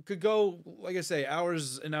 we could go, like I say,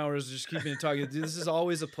 hours and hours just keeping talking. This is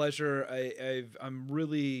always a pleasure. I'm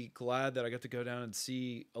really glad that I got to go down and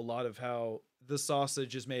see a lot of how the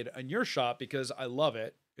sausage is made in your shop, because I love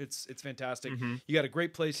it. It's fantastic. You got a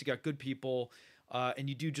great place. You got good people. And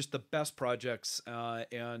you do just the best projects.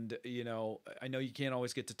 And, I know you can't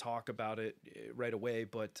always get to talk about it right away,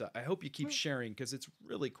 but I hope you keep sharing, because it's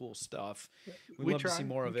really cool stuff. We'd love to see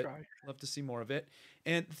more of it. Love to see more of it.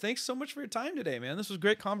 And thanks so much for your time today, man. This was a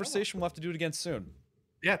great conversation. We'll have to do it again soon.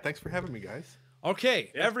 Yeah, thanks for having me, guys.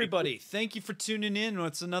 Okay, Yeah, everybody, thank you for tuning in.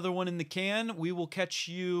 It's another one in the can. We will catch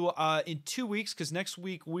you in 2 weeks, because next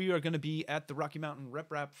week we are going to be at the Rocky Mountain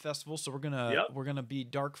Rep Rap Festival, so we're gonna be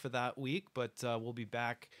dark for that week, but we'll be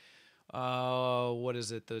back. What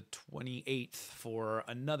is it? The 28th for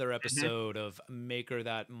another episode of Maker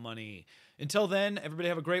That Money. Until then, everybody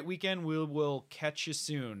have a great weekend. We will catch you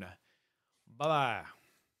soon. Bye bye.